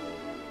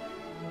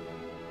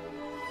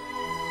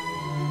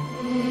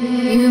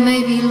 You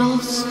may be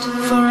lost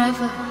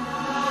forever,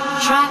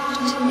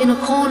 trapped in a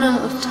corner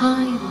of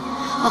time,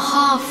 a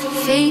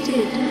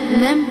half-faded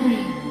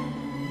memory.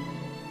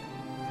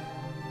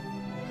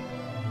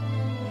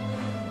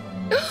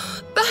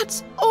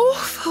 That's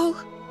awful.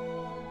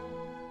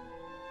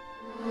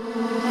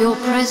 Your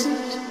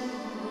present,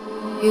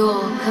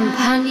 your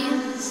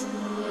companions,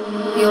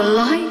 your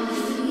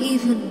life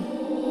even,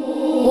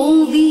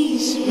 all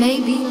these may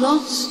be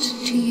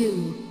lost to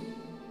you.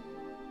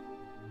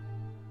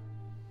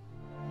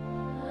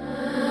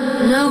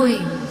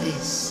 Knowing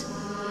this,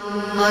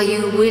 are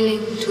you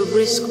willing to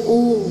risk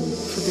all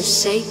for the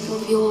sake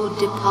of your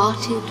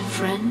departed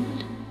friend?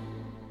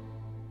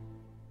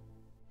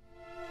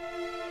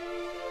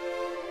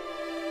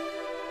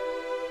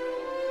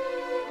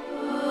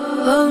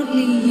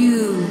 Only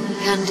you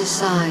can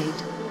decide.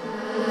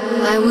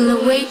 I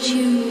will await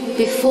you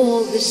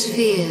before the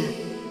sphere.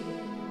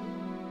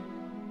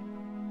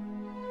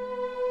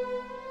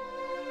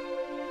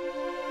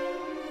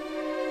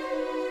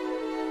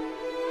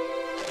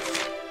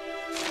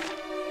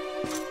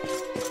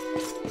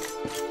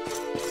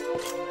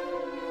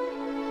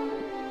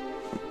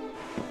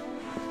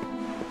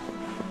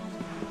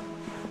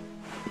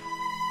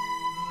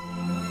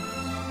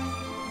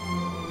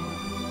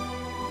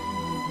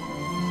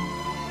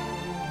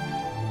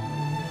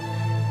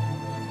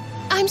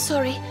 I'm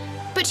sorry,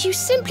 but you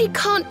simply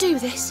can't do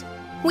this.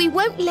 We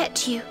won't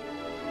let you.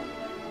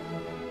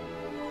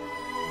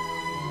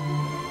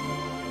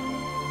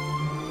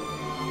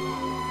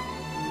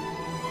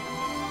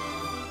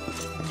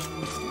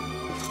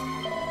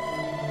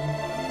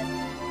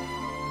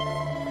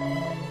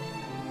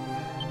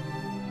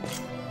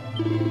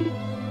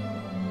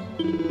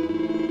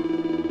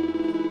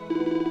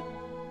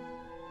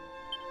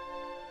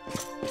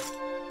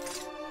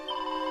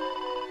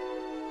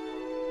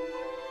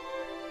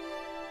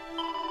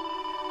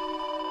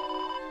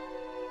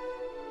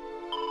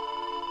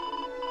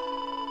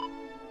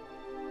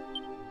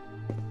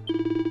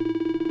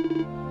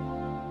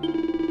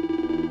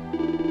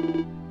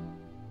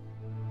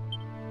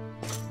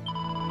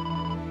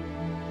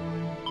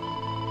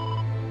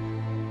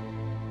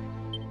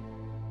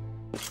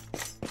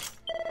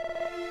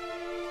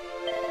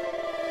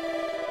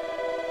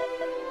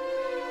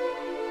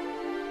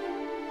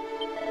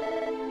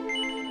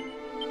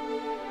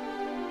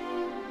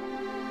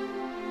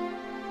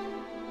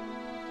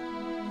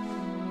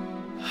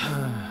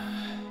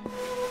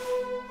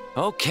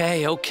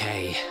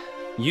 Okay.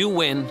 You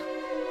win.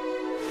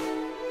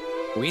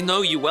 We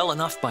know you well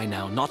enough by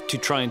now not to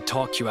try and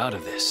talk you out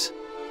of this.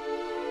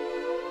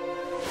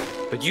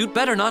 But you'd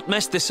better not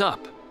mess this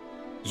up.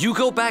 You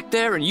go back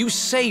there and you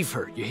save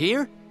her, you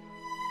hear?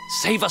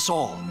 Save us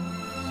all.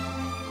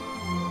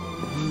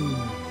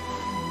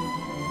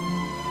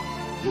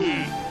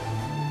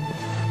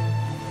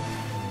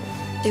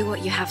 Do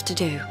what you have to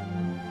do.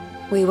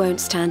 We won't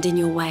stand in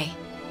your way.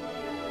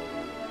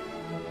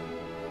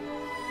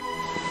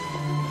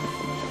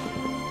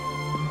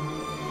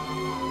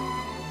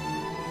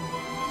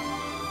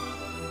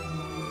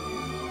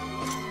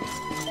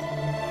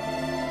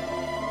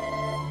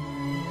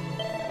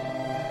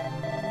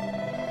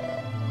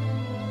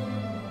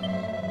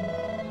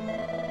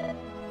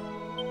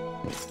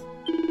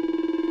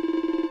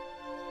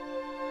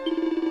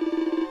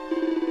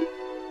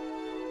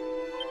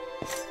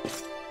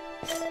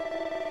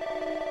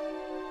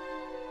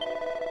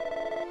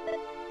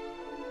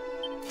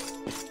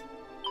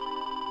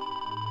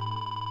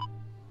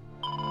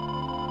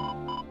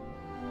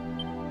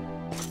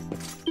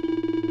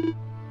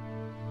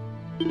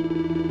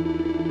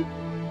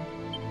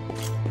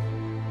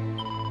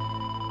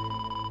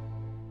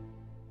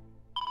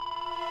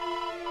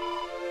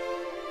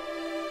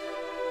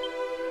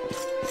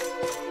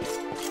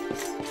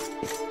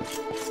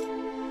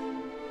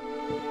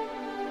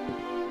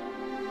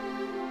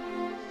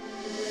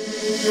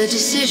 the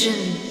decision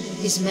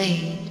is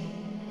made,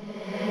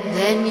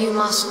 then you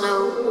must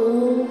know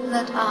all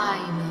that I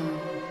know.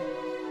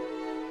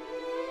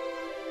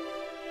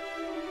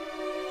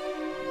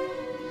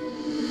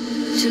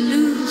 To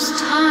lose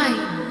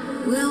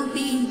time will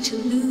be to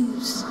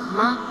lose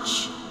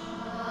much,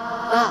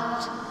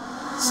 but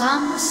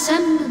some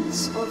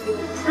semblance of your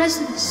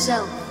present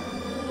self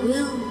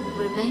will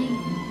remain.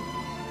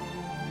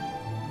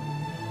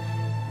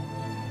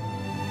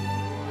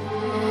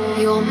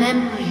 Your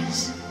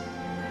memories,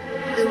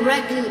 the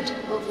record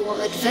of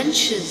your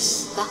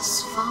adventures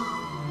thus far.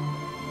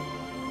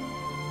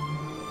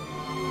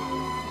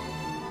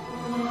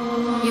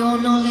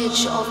 Your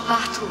knowledge of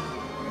battle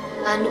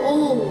and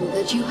all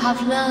that you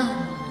have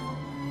learned.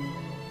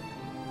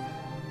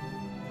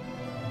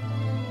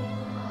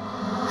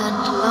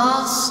 And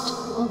last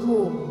of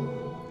all,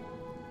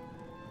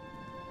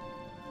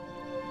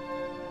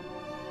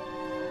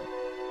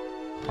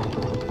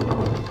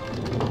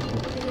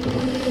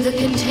 the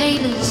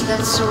containers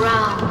that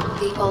surround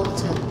the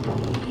altar.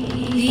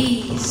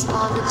 These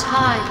are the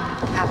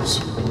time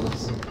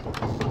capsules.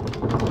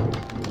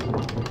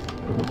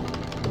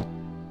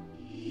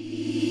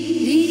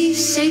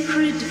 These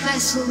sacred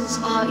vessels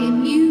are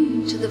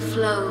immune to the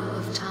flow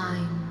of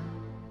time.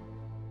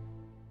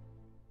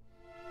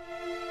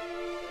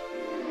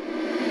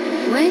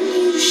 When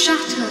you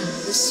shatter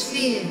the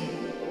sphere,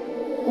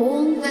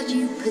 all that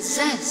you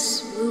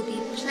possess will be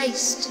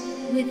placed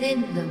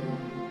within them.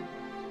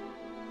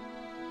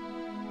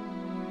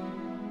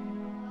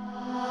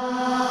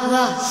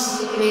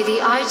 Thus, may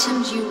the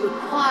items you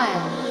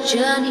require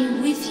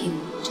journey with you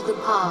to the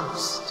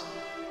past.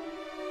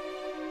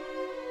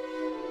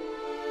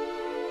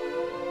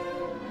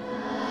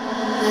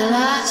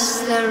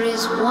 Alas, there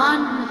is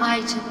one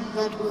item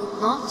that will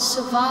not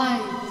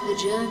survive the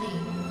journey.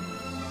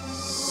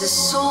 The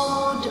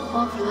Sword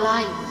of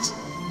Light.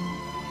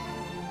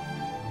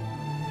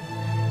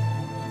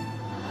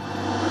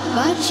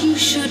 But you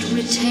should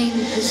retain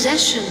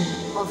possession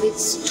of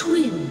its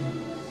twin,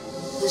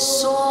 the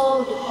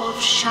Sword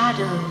of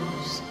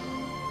Shadows.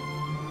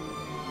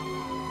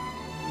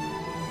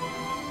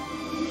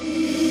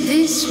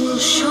 This will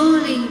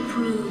surely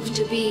prove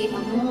to be a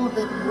more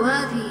than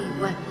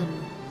worthy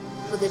weapon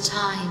for the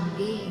time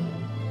being.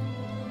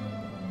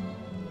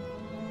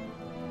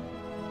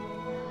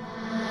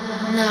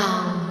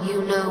 Now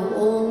you know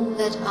all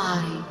that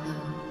I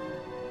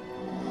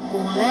know.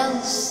 All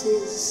else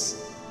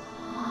is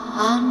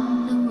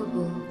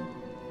unknowable.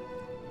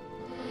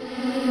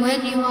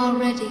 When you are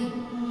ready,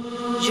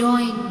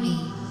 join me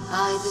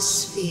by the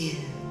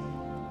sphere.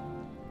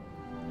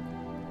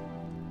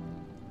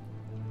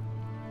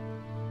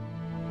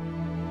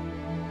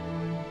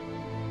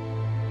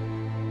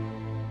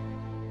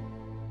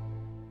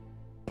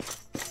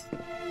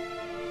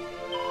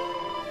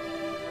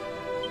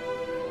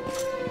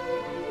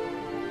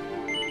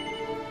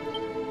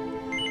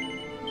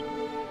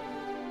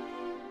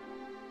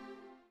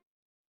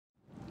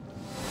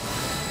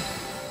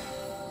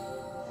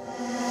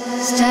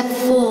 Step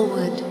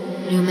forward,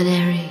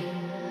 luminary,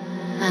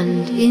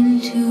 and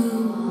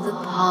into the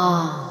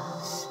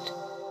past.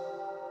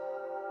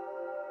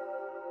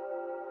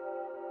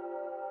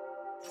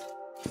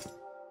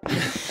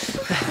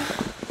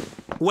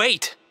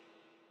 Wait!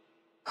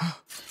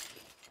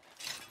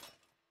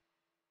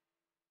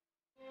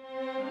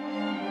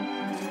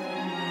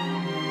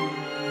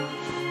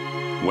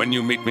 When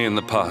you meet me in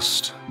the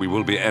past, we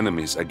will be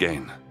enemies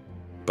again.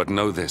 But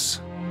know this.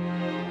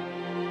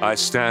 I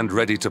stand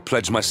ready to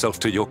pledge myself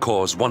to your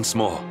cause once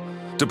more,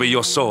 to be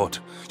your sword,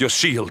 your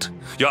shield,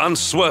 your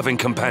unswerving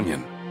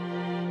companion.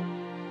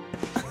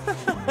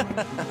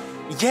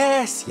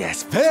 Yes,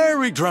 yes,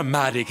 very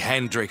dramatic,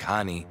 Hendrik,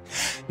 honey.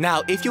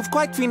 Now, if you've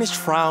quite finished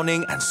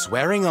frowning and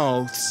swearing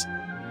oaths...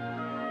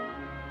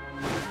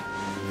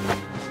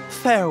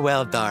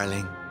 Farewell,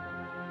 darling.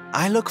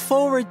 I look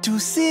forward to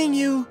seeing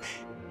you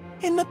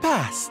in the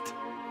past.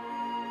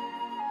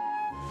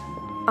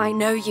 I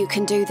know you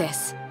can do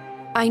this.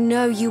 I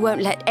know you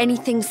won't let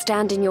anything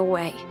stand in your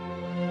way.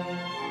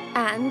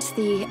 And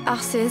the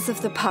us's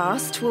of the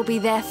past will be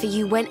there for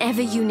you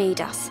whenever you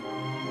need us.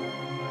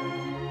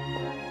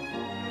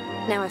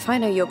 Now, if I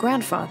know your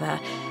grandfather,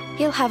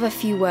 he'll have a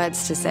few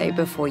words to say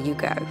before you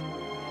go.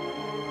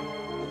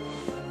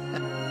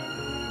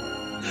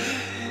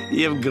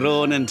 You've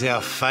grown into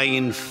a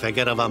fine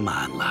figure of a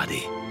man,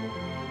 laddie.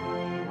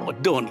 Oh,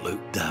 don't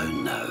look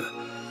down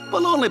now.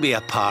 We'll only be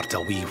apart a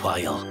wee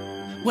while.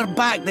 We're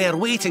back there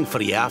waiting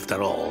for you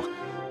after all.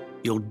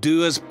 You'll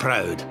do us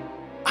proud.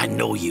 I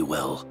know you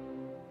will.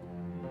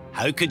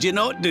 How could you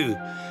not do?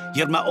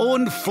 You're my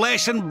own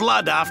flesh and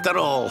blood after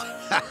all.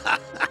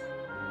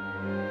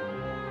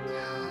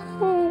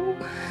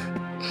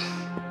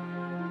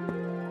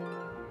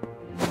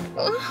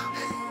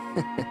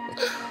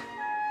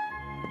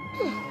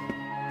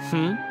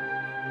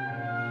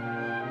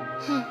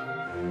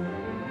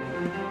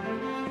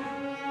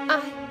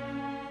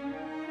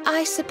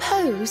 I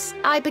suppose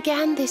I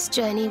began this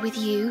journey with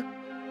you,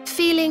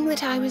 feeling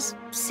that I was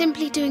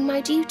simply doing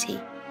my duty.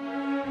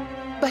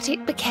 But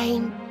it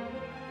became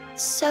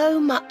so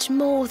much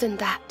more than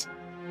that.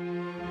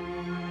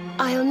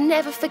 I'll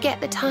never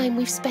forget the time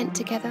we've spent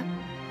together.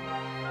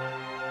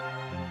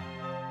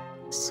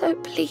 So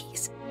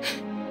please,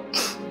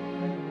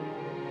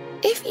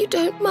 if you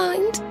don't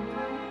mind,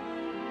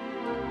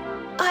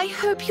 I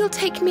hope you'll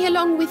take me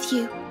along with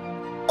you,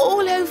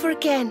 all over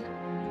again.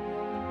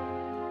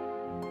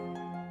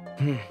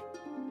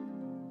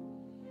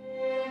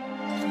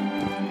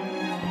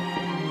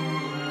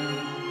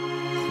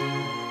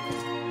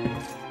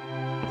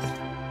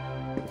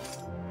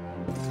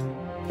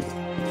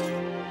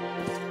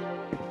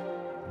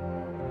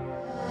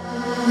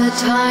 The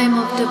time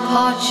of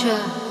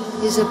departure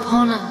is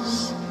upon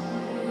us.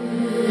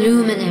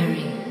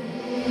 Luminary,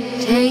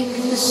 take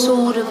the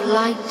sword of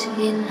light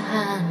in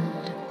hand.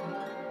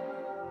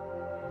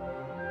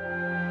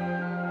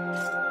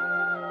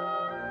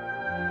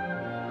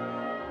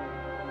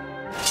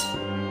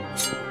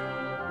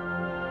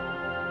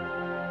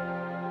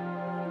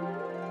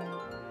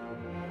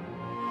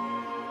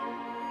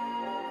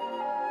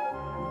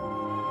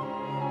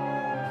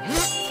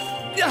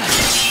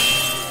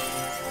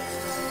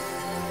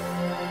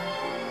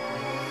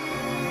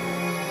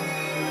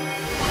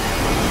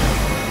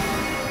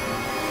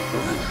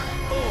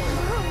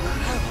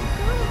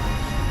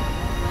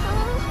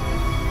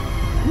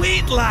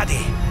 Wait,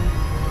 laddie!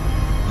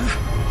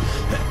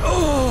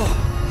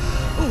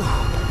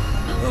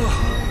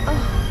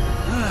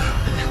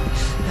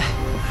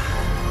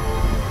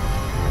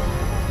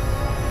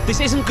 This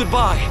isn't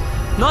goodbye.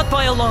 Not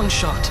by a long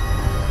shot.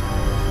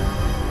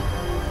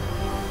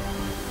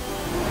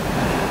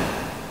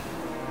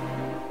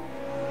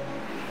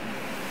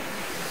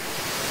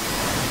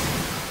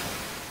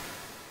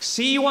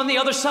 See you on the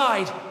other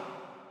side.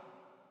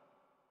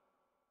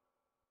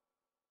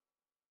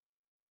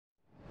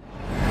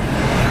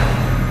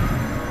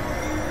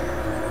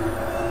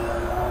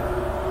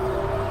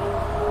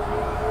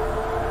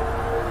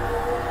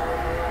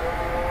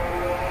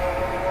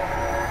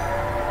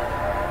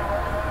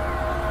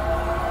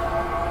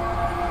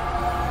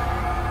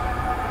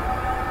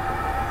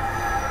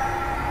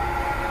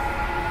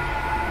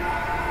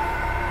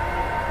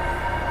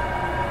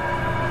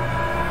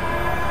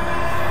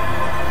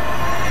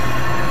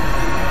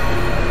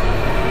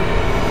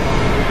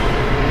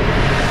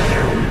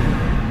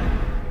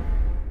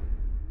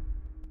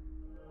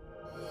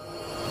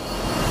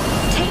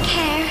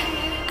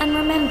 And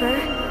remember,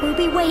 we'll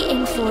be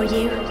waiting for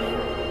you.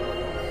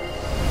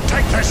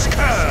 Take this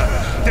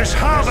cur, this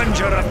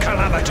harbinger of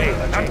calamity,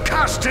 and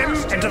cast him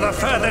into the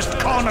furthest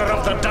corner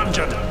of the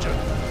dungeon.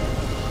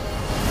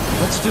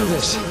 Let's do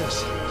this.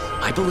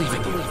 I believe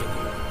in you.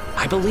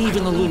 I believe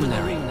in the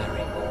Luminary.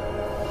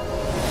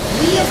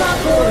 We of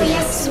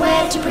Arborea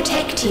swear to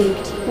protect you.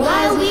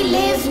 While we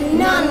live,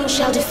 none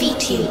shall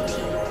defeat you.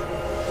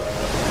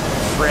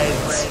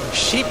 Friends,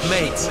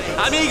 shipmates,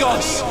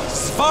 amigos,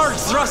 sword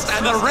thrust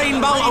and the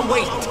rainbow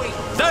await.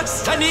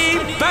 Destiny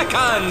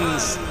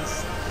beckons!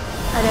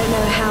 I don't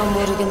know how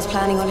Mordegon's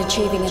planning on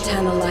achieving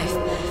eternal life,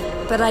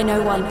 but I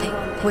know one thing.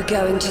 We're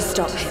going to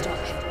stop him.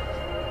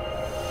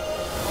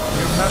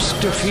 You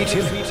must defeat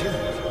him.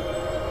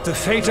 The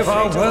fate of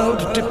our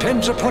world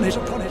depends upon it.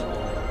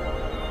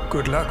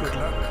 Good luck.